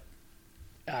 Yep.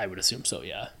 I would assume so,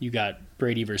 yeah. You got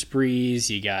Brady versus Breeze.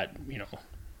 You got,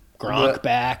 Gronk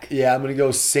back. Yeah, I'm going to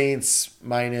go Saints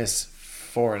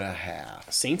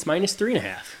 -4.5. Saints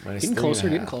 -3.5. Getting closer, 3.5.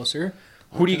 getting closer.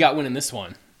 Who do you got winning this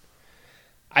one?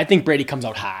 I think Brady comes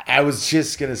out hot. I was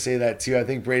just going to say that too. I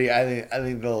think Brady, I think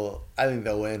they'll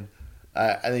win.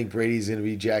 I think Brady's going to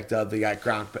be jacked up. They got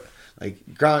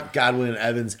Gronk, Godwin, and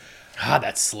Evans. Ah,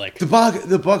 that's slick.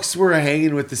 The Bucks were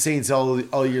hanging with the Saints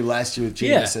all year last year with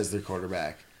Jameis as their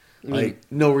quarterback.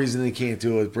 No reason they can't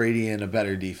do it with Brady and a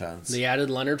better defense. They added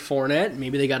Leonard Fournette.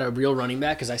 Maybe they got a real running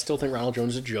back because I still think Ronald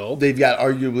Jones is a joke. They've got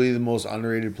arguably the most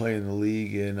underrated player in the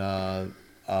league in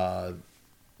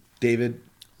David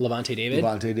Levante David.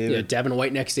 Levante David. Yeah, Devin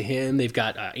White next to him. They've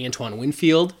got Antoine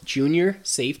Winfield Jr.,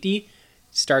 safety.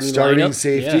 Starting lineup.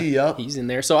 safety, yep. He's in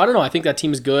there. So I don't know. I think that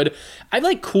team is good. I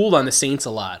like cooled on the Saints a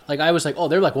lot. Like I was like, oh,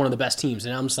 they're like one of the best teams.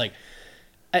 And I'm just like,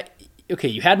 okay,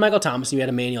 you had Michael Thomas and you had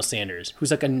Emmanuel Sanders,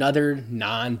 who's like another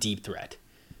non-deep threat.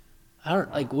 I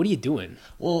don't like. What are you doing?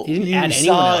 Well, he didn't you add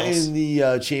saw anyone else. in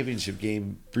the championship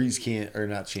game, Breeze can't, or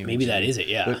not championship. Maybe that is it.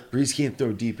 Yeah. But Breeze can't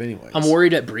throw deep anyways. I'm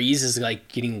worried that Breeze is like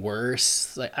getting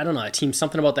worse. Like I don't know. That team,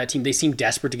 something about that team. They seem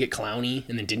desperate to get Clowney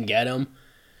and then didn't get him.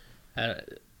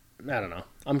 I don't know.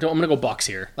 I'm gonna go Bucks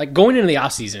here. Like going into the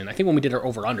offseason, I think when we did our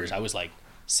over unders, I was like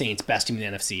Saints best team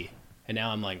in the NFC, and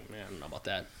now I'm like, man, I don't know about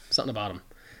that. Something about them.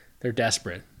 They're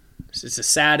desperate. It's a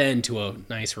sad end to a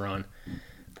nice run.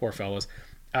 Poor fellas.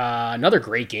 Another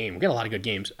great game. We got a lot of good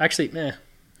games. Actually,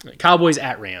 Cowboys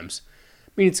at Rams.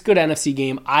 I mean, it's a good NFC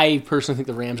game. I personally think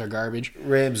the Rams are garbage.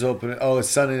 Rams opening. Oh, it's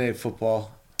Sunday Night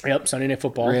Football. Yep, Sunday Night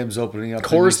Football. Rams opening up. Of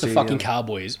course, the the new fucking stadium.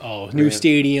 Cowboys. Oh, new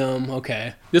stadium.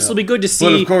 Okay, this will be good to see.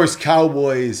 But of course,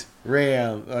 Cowboys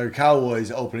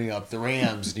opening up the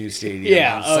Rams' new stadium.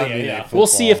 Yeah, on oh Sunday yeah. Night Football. We'll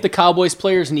see if the Cowboys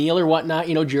players kneel or whatnot.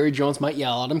 You know, Jerry Jones might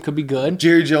yell at them. Could be good.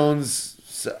 Jerry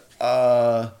Jones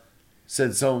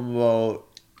said something about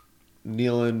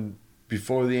kneeling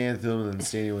before the anthem and then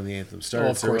standing when the anthem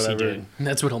starts. Oh, of course or he whatever. did.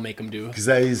 That's what he'll make them do. Because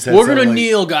he said We're gonna something like,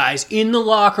 kneel, guys, in the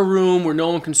locker room where no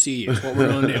one can see you. That's what we're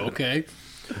gonna do. Okay,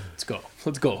 let's go.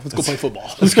 Let's go play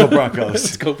football. Let's go Broncos.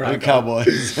 Let's go Broncos.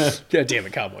 Cowboys. God damn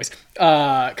it, Cowboys.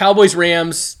 Cowboys,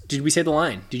 Rams. Did we say the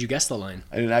line? Did you guess the line?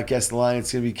 I did not guess the line.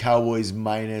 It's going to be Cowboys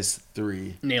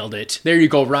 -3. Nailed it. There you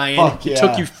go, Ryan. Fuck It yeah.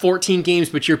 took you 14 games,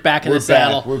 but you're back in the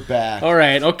saddle. We're back. All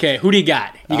right, okay. Who do you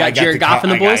got? You got Jared Goff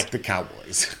and the boys? I got the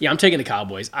Cowboys. Yeah, I'm taking the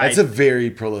Cowboys. That's a very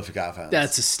prolific offense.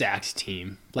 That's a stacked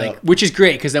team, Yep. which is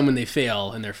great because then when they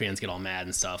fail and their fans get all mad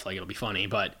and stuff, like it'll be funny.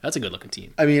 But that's a good looking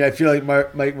team. I mean, I feel like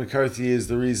Mike McCarthy is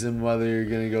the reason why they're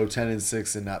going to go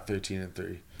 10-6 and not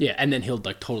 13-3. Yeah, and then he'll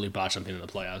like totally botch something in the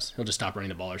playoffs. He'll just stop running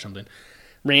the ball or something.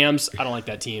 Rams, I don't like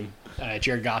that team.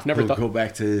 Jared Goff, never He'll thought. go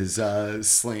back to his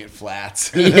slant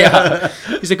flats. Yeah,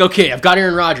 he's like, okay, I've got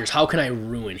Aaron Rodgers. How can I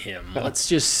ruin him? Let's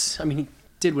just. I mean, he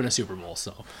did win a Super Bowl,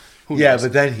 so. Who Yeah, knows?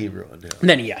 but then he ruined him. And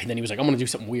then he was like, I'm gonna do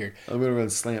something weird. I'm going to run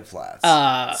slant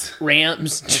flats.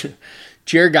 Rams,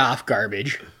 Jared Goff,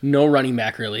 garbage. No running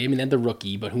back really. I mean, they're the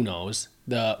rookie, but who knows?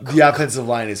 The the offensive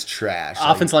line is trash.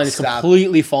 offensive line is stop.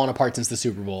 completely fallen apart since the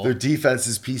Super Bowl. Their defense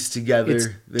is pieced together. It's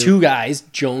They're- two guys,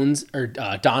 Jones or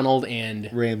Donald and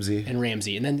Ramsey.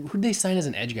 Ramsey. And then who did they sign as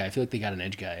an edge guy? I feel like they got an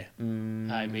edge guy.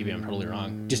 Maybe I'm totally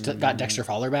wrong. Just got Dexter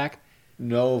Fowler back.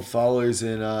 No Fowler's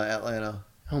in Atlanta.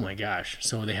 Oh my gosh!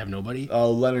 So they have nobody.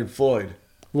 Leonard Floyd,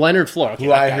 Leonard Floyd, okay, who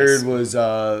that I guy's- heard was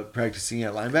practicing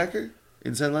at linebacker,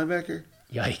 inside linebacker.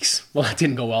 Yikes! Well, that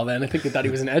didn't go well then. I think they thought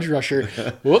he was an edge rusher.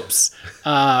 Whoops.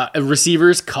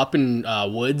 Receivers, Kupp and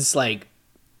Woods, like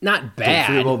not Don't bad.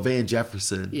 forget about Van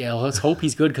Jefferson. Yeah, well, let's hope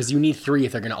he's good because you need three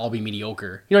if they're going to all be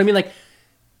mediocre. You know what I mean? Like,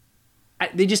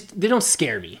 they don't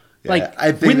scare me. Yeah, Like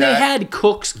I think when they that- had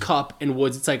Cooks, Kupp, and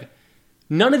Woods, it's like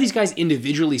none of these guys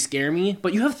individually scare me,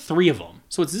 but you have three of them,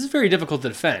 so this is very difficult to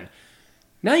defend.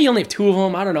 Now you only have two of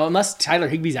them. I don't know, unless Tyler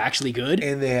Higbee's actually good.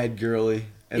 And they had Gurley.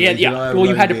 And Yeah, they don't have Well, you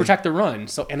running had to game. protect the run,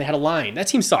 and they had a line. That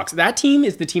team sucks. That team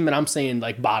is the team that I'm saying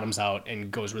like bottoms out and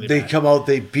goes really They bad. come out,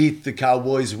 they beat the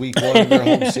Cowboys week 1 in their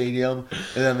home stadium,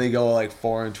 and then they go like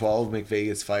 4-12.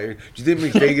 McVay fired. Do you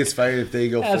think McVay gets fired if they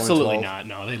go 4-12? Absolutely not.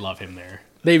 No, they love him there.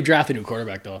 They've drafted a new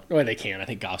quarterback though. No way they can. I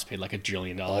think Goff's paid like $1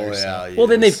 jillion. Oh, yeah, so. he Well,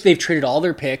 then is. they've traded all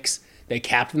their picks. They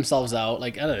capped themselves out.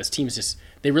 Like I don't know, this team's just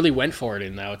they really went for it,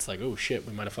 and now it's like, oh shit,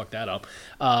 we might have fucked that up.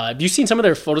 Have you seen some of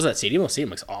their photos at stadium? The stadium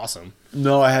looks awesome.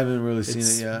 No, I haven't really seen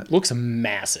it yet. Looks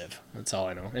massive. That's all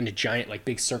I know. And a giant like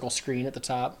big circle screen at the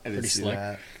top. I didn't Pretty see slick.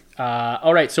 that.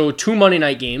 All right, so 2 Monday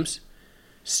night games.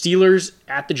 Steelers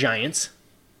at the Giants.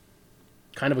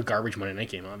 Kind of a garbage Monday night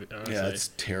game, honestly. Yeah,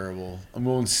 it's terrible. I'm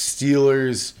going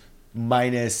Steelers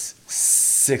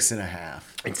 -6.5.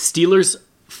 And Steelers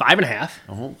 5.5.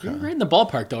 Oh, okay. You're right in the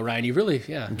ballpark though, Ryan. You really,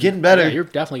 I'm getting better. Yeah, you're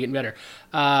definitely getting better.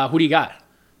 Who do you got?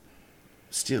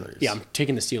 Steelers. Yeah, I'm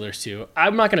taking the Steelers too.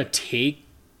 I'm not gonna take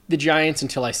the Giants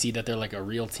until I see that they're like a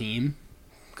real team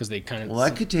because they kind of. Well,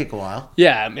 that could take a while.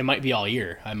 Yeah, it might be all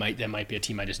year. That might be a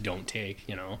team I just don't take.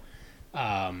 You know,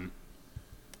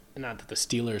 not that the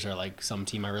Steelers are like some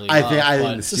team I really. I love, think but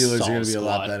the it's a Steelers are solid going to be a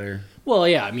lot squad. better. Well,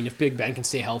 yeah, I mean, if Big Ben can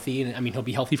stay healthy, and I mean he'll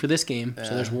be healthy for this game,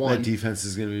 so there's one. That defense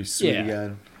is going to be sweet Yeah.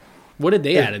 again. What did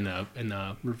they add in the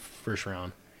first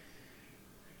round?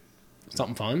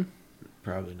 Something fun?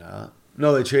 Probably not.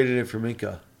 No, they traded it for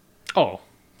Minka. Oh,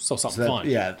 So something fun.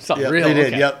 Yeah. Something yep, real. They did.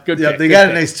 Okay. Yep. Good Yep. pick, They good got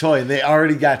pick. a nice toy, and they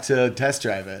already got to test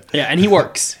drive it. Yeah, and he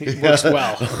works. He works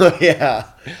well. Yeah.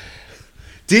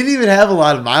 Didn't even have a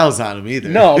lot of miles on him either.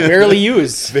 No, barely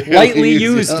used. Barely Lightly used,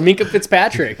 used. yeah. Minka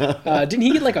Fitzpatrick. Didn't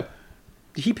he get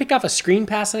did he pick off a screen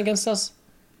passing against us?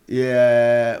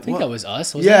 Yeah. I think that was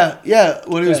us. Wasn't it? Yeah.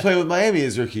 When he was Yeah. playing with Miami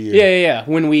his rookie year. Yeah.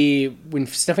 When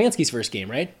Stefanski's first game,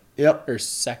 right? Yep. Or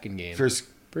second game? First.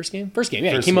 First game? First game,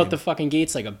 yeah. First He came out game. the fucking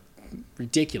gates like a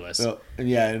ridiculous.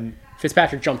 And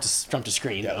Fitzpatrick jumped to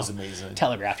screen. that though. was amazing.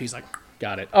 Telegraphed. He's like,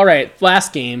 got it. All right,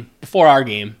 last game before our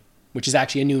game, which is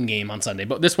actually a noon game on Sunday.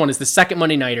 But this one is the second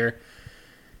Monday nighter.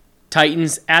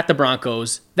 Titans at the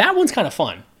Broncos. That one's kind of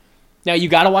fun. Now, you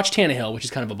got to watch Tannehill, which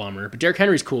is kind of a bummer. But Derrick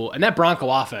Henry's cool. And that Bronco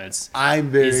offense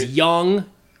is young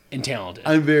and talented.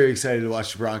 I'm very excited to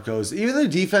watch the Broncos. Even the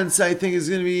defense, I think, is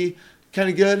going to be kind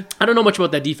of good. I don't know much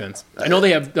about that defense. I know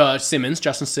they have Justin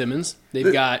Simmons.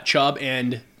 They've got Chubb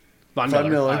and Von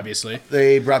Miller, obviously.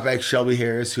 They brought back Shelby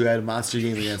Harris, who had a monster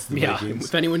game against the Yeah, Vikings.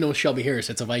 if anyone knows Shelby Harris,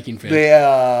 it's a Viking fan. They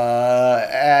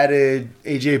added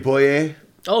A.J. Boye.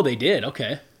 Oh, they did.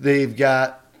 Okay. They've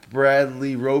got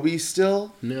Bradley Roby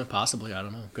still. Yeah, possibly. I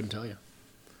don't know. Couldn't tell you.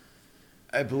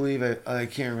 I believe I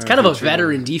can't remember. It's kind of a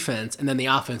veteran defense, and then the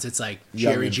offense, it's like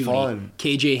Young Jerry and Jeudy, fun.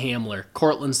 KJ Hamler,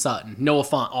 Cortland Sutton, Noah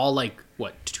Font, all like,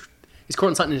 what? Is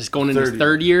Cortland Sutton just going into his Third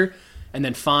third year? And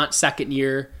then Font, second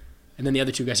year. And then the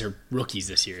other two guys are rookies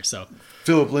this year. So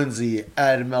Philip Lindsay,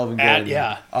 added Melvin Gordon.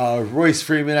 yeah. Royce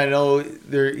Freeman, I know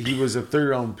he was a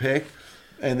third-round pick,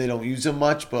 and they don't use him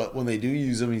much, but when they do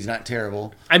use him, he's not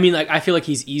terrible. I mean, like, I feel like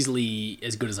he's easily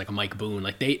as good as like a Mike Boone.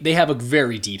 Like they have a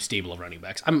very deep stable of running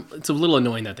backs. It's a little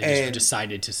annoying that they just And-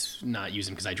 decided to not use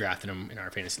him because I drafted him in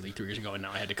our fantasy league 3 years ago, and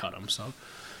now I had to cut him. So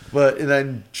And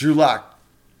then Drew Lock,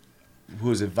 who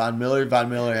was it, Von Miller? Von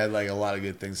Miller had like a lot of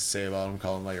good things to say about him,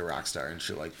 calling him like a rock star and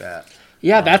shit like that.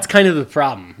 yeah, that's kind of the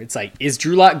problem. It's like, is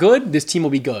Drew Lock good? This team will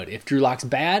be good. If Drew Lock's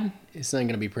bad, it's not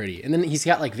going to be pretty. And then he's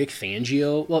got like Vic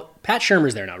Fangio. Well, Pat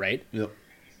Shermer's there now, right? Yep.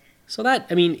 So that,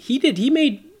 I mean, he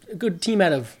made a good team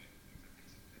out of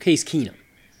Case Keenum.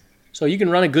 So you can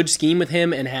run a good scheme with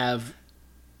him and have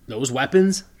those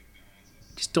weapons.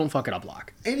 Just don't fuck it up,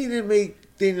 Lock. And he didn't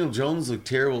make Daniel Jones look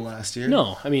terrible last year.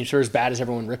 No, I mean, sure, as bad as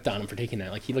everyone ripped on him for taking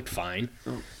that. Like, he looked fine.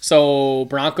 So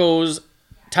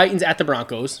Titans at the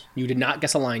Broncos. You did not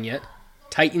guess a line yet.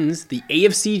 Titans, the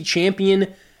AFC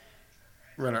champion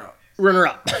Runner-up.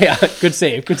 runner-up. Yeah, good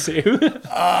save.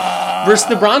 Versus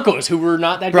the Broncos, who were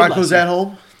not that good Broncos last year. at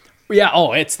home?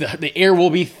 Yeah, it's the air will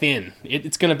be thin.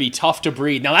 It's going to be tough to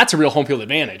breathe. Now, that's a real home field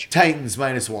advantage. Titans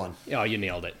 -1. Oh, you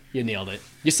nailed it.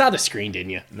 You saw the screen, didn't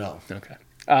you? No. Okay.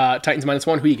 Titans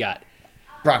 -1. Who you got?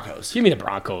 Broncos. Give me the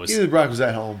Broncos. Give me the Broncos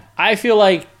at home. I feel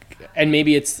like, and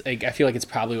maybe it's like, I feel like it's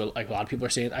probably what like a lot of people are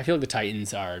saying. I feel like the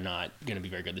Titans are not going to be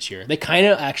very good this year. They kind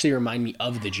of actually remind me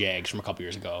of the Jags from a couple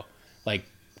years ago. Like,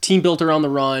 team built around the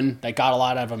run that got a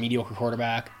lot out of a mediocre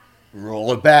quarterback.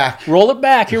 Roll it back. Roll it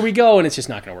back. Here we go, and it's just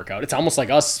not going to work out. It's almost like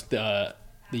us the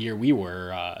year we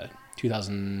were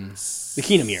 2000, the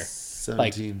Keenum year.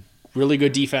 17. Really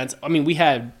good defense. I mean,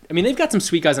 they've got some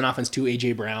sweet guys on offense too.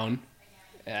 AJ Brown,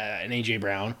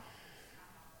 Derrick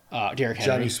Henry,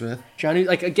 Johnny Smith.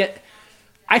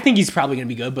 I think he's probably going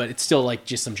to be good, but it's still like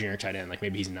just some generic tight end. Like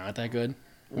maybe he's not that good.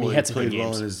 I mean, he had some good played well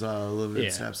games. in his limited Yeah.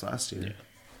 snaps last year.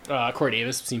 Corey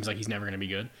Davis seems like he's never going to be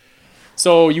good.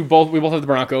 So we both have the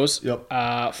Broncos. Yep.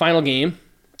 Final game.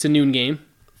 It's a noon game.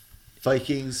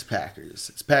 Vikings, Packers.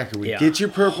 It's Packer week. Yeah. Get your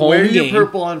purple. Home Wear your game.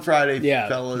 purple on Friday, Yeah,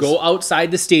 fellas. go outside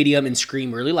the stadium and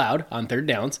scream really loud on third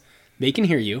downs. They can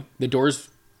hear you. The doors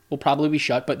will probably be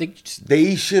shut, but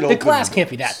They should the open glass the can't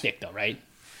be doors. that thick though, right?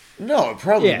 No,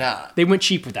 probably Yeah, not. they went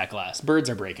cheap with that glass.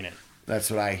 Birds are breaking it. That's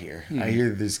what I hear. I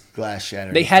hear this glass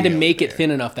shattering. They had to field make it there.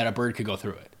 thin enough that a bird could go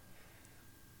through it.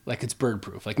 Like it's bird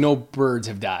proof. Like no birds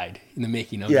have died in the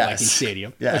making of the Yes. Viking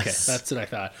Stadium. Yes. Okay, that's what I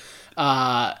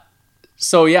thought.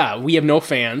 So yeah, we have no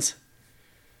fans.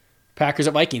 Packers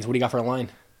at Vikings. What do you got for a line?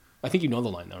 I think you know the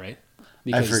line though, right? I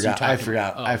Because you forgot. talked I about-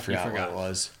 forgot. oh, I you forgot what it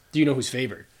was. Do you know who's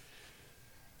favored?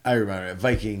 I remember it.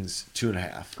 Vikings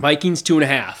 2.5. Vikings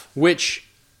 2.5. Which,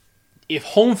 if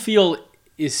home field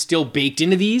is still baked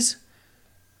into these,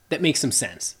 that makes some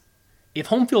sense. If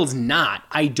home field's not,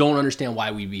 I don't understand why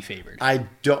we'd be favored. I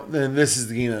don't. Then this is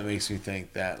the game that makes me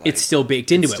think that like, It's still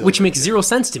baked into it's it, still which baked makes in. zero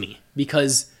sense to me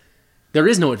because there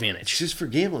is no It's advantage. just for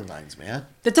gambling lines, man.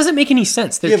 That doesn't make any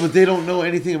sense. Yeah, but they don't know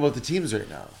anything about the teams right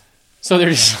now. So they're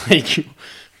just like,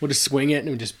 we'll just swing it and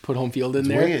we'll just put home field in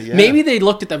there. Swing it, yeah. Maybe they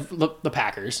looked at the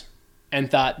Packers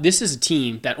and thought, this is a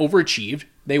team that overachieved.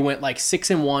 They went like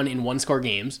 6-1 in one-score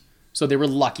games, so they were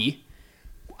lucky.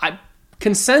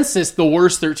 consensus, the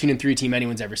worst 13-3 team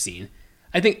anyone's ever seen.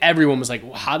 I think everyone was like,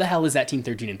 well, how the hell is that team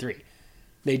 13-3?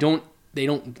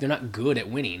 They're not good at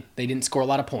winning. They didn't score a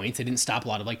lot of points. They didn't stop a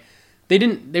lot of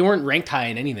they weren't ranked high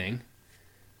in anything.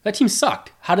 That team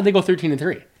sucked. How did they go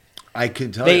 13-3? I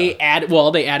can tell you. They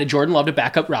added Jordan Love to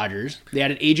back up Rodgers. They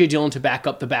added A.J. Dillon to back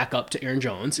up the backup to Aaron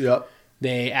Jones. Yep.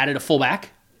 They added a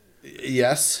fullback.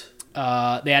 Yes. They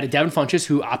added Devin Funchess,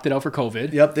 who opted out for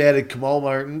COVID. Yep, they added Kamal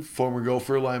Martin, former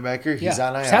Gopher linebacker. He's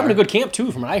on IR. He's having a good camp,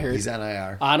 too, from what I heard. He's on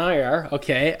IR. On IR,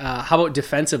 okay. How about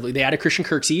defensively? They added Christian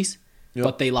Kirksey,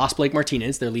 but they lost Blake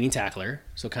Martinez, their leading tackler,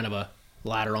 so kind of a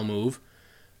lateral move.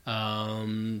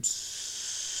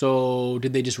 So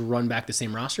did they just run back the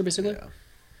same roster, basically? Yeah.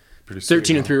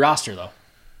 13-3 roster, though.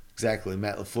 Exactly.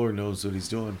 Matt LaFleur knows what he's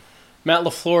doing. Matt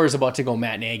LaFleur is about to go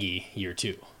Matt Nagy year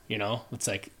 2, you know? It's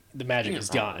like the magic is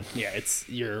gone. Yeah,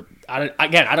 I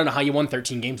don't know how you won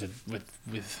 13 games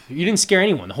with you didn't scare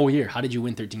anyone the whole year. How did you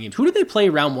win 13 games? Who did they play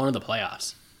round 1 of the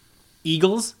playoffs?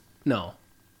 Eagles? No.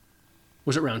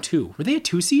 Was it round 2? Were they a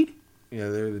 2 seed? Yeah,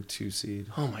 they're the 2 seed.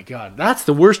 Oh my god, that's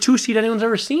the worst 2 seed anyone's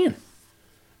ever seen.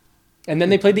 And then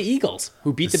they played the Eagles,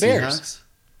 who beat the Bears. Seahawks?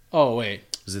 Oh wait.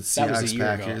 Was it That was a Seahawks, year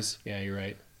Packers? ago. Yeah, you're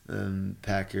right. And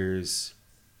Packers,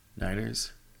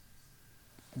 Niners?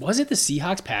 Was it the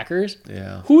Seahawks Packers?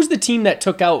 Yeah. Who's the team that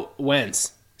took out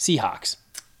Wentz? Seahawks.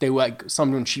 They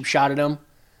someone cheap shot at him.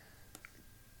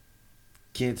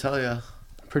 Can't tell you.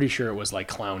 I'm pretty sure it was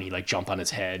Clowney, jump on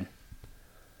his head.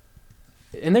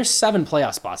 And there's 7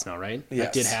 playoff spots now, right? Yes.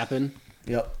 That did happen.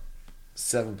 Yep.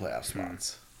 7 playoff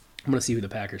spots. I'm gonna see who the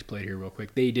Packers played here real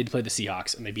quick. They did play the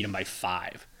Seahawks, and they beat them by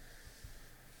 5.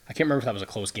 I can't remember if that was a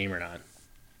close game or not.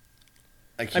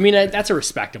 I mean, that's a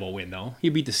respectable win, though.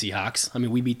 You beat the Seahawks. I mean,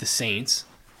 we beat the Saints.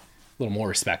 A little more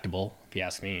respectable, if you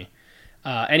ask me.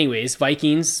 Anyways,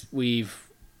 Vikings. We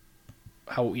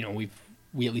at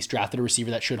least drafted a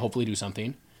receiver that should hopefully do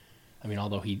something. I mean,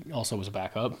 although he also was a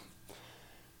backup.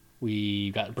 We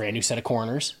got a brand new set of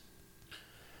corners.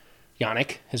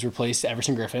 Yannick has replaced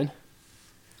Everson Griffin.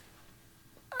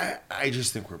 I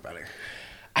just think we're better.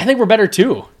 I think we're better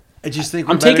too. I just think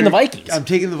I'm taking the Vikings. I'm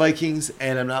taking the Vikings,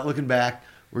 and I'm not looking back.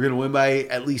 We're going to win by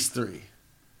at least 3.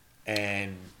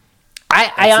 And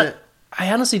I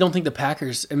honestly don't think the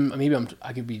Packers, and maybe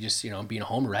I could be just being a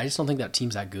homer. I just don't think that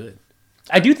team's that good.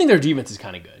 I do think their defense is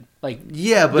kind of good.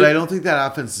 Yeah, but I don't think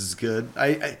that offense is good.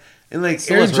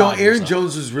 Aaron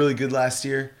Jones was really good last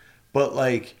year, but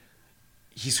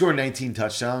he scored 19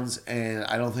 touchdowns, and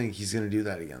I don't think he's going to do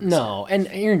that again. No, and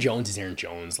Aaron Jones is Aaron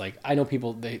Jones. I know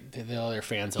people, the other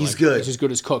fans are he's good. He's as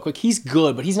good as Cook. He's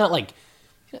good, but he's not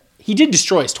he did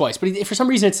destroy us twice. But for some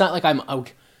reason, it's not I'm,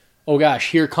 oh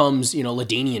gosh, here comes,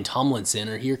 LaDainian Tomlinson,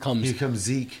 or here comes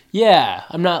Zeke. Yeah,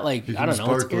 I'm not I don't know.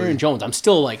 Barkley. It's Aaron Jones. I'm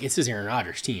still it's his Aaron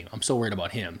Rodgers team. I'm so worried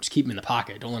about him. Just keep him in the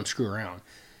pocket. Don't let him screw around.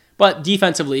 But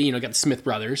defensively, got the Smith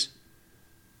brothers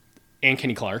and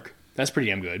Kenny Clark. That's pretty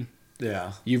damn good.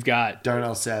 Yeah. You've got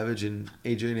Darnell Savage and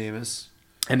AJ Namath.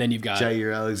 And then you've got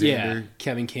Jair Alexander. Yeah,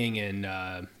 Kevin King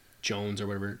and Jones or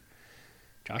whatever.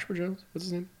 Joshua Jones? What's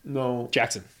his name? No.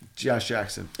 Jackson. Josh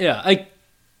Jackson. Yeah,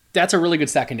 that's a really good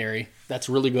secondary. That's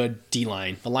really good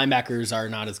D-line. The linebackers are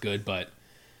not as good, but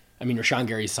I mean, Rashawn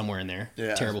Gary's somewhere in there.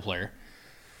 Yeah. Terrible player.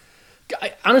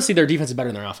 Honestly, their defense is better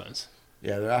than their offense.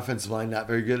 Yeah, their offensive line not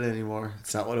very good anymore.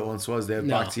 It's not what it once was. They have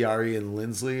Bakhtiari and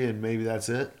Lindsley, and maybe that's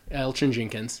it. Elgin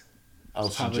Jenkins.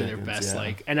 Probably their best.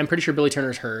 Yeah. And I'm pretty sure Billy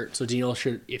Turner's hurt, so Daniel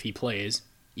should, if he plays,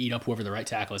 eat up whoever the right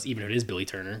tackle is, even if it is Billy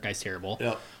Turner. Guy's terrible.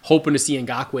 Yep. Hoping to see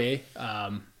Ngakoue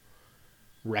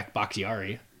wreck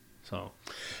Bakhtiari. So,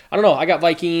 I don't know. I got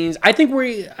Vikings. I think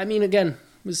again,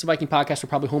 this is a Viking podcast. We're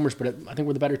probably homers, but I think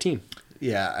we're the better team.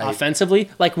 Yeah. Offensively,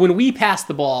 when we pass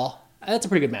the ball, that's a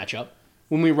pretty good matchup.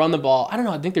 When we run the ball, I don't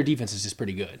know. I think their defense is just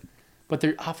pretty good, but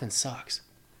their offense sucks.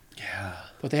 Yeah.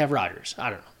 But they have Rodgers. I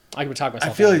don't know. I could talk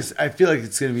myself. I feel like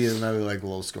it's going to be another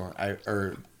low scoring,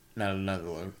 or not another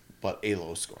low, but a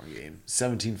low scoring game.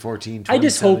 17-14. I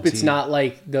just hope it's not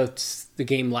like the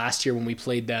game last year when we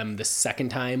played them the second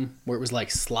time, where it was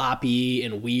sloppy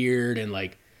and weird and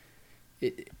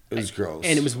it was gross.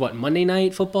 And it was Monday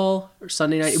night football or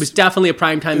Sunday night? It was definitely a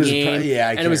primetime game.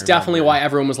 And it was definitely why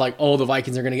everyone was like, oh, the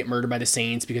Vikings are going to get murdered by the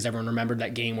Saints, because everyone remembered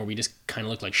that game where we just kind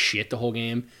of looked like shit the whole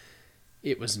game.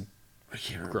 It was I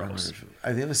can't gross. Remember. I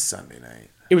think it was Sunday night.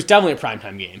 It was definitely a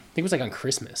primetime game. I think it was on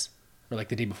Christmas or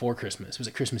the day before Christmas. It was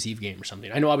a Christmas Eve game or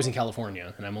something. I know I was in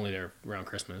California and I'm only there around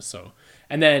Christmas. So,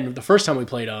 and then the first time we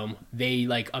played them, they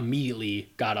immediately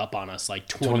got up on us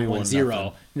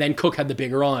 21-0. Then Cook had the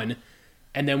big run.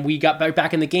 And then we got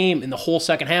back in the game. In the whole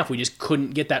second half, we just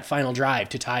couldn't get that final drive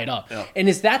to tie it up. Yeah. And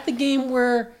is that the game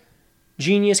where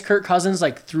genius Kirk Cousins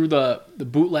like threw the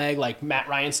bootleg like Matt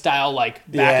Ryan style like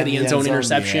back of the end zone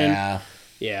interception.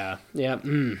 Yeah.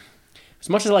 As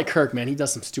much as I like Kirk, man, he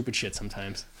does some stupid shit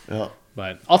sometimes. Yeah.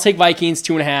 But I'll take Vikings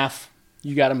 2.5.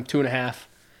 You got them 2.5.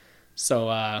 So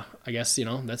I guess,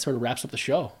 that sort of wraps up the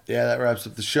show. Yeah, that wraps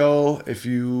up the show. If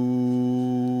you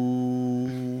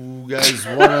guys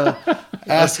want to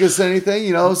ask us anything,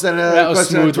 send a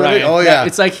question on Twitter. Ryan. Oh, yeah.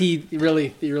 It's like he really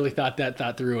thought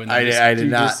through. And I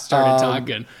did not. Just started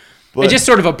talking. But it just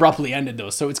sort of abruptly ended, though.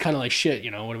 So it's kind of like, shit,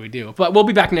 what do we do? But we'll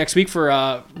be back next week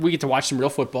for, we get to watch some real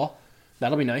football.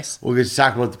 That'll be nice. We'll get to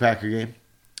talk about the Packer game.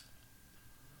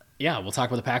 Yeah, we'll talk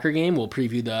about the Packer game. We'll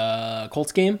preview the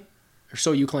Colts game. Or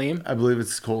so you claim. I believe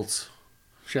it's Colts.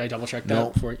 Should I double check that?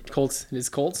 Nope. Before Colts? It is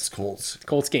Colts? It's Colts.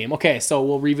 Colts game. Okay, so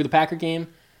we'll review the Packer game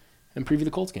and preview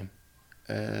the Colts game.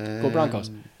 Go Broncos.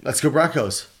 Let's go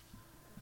Broncos.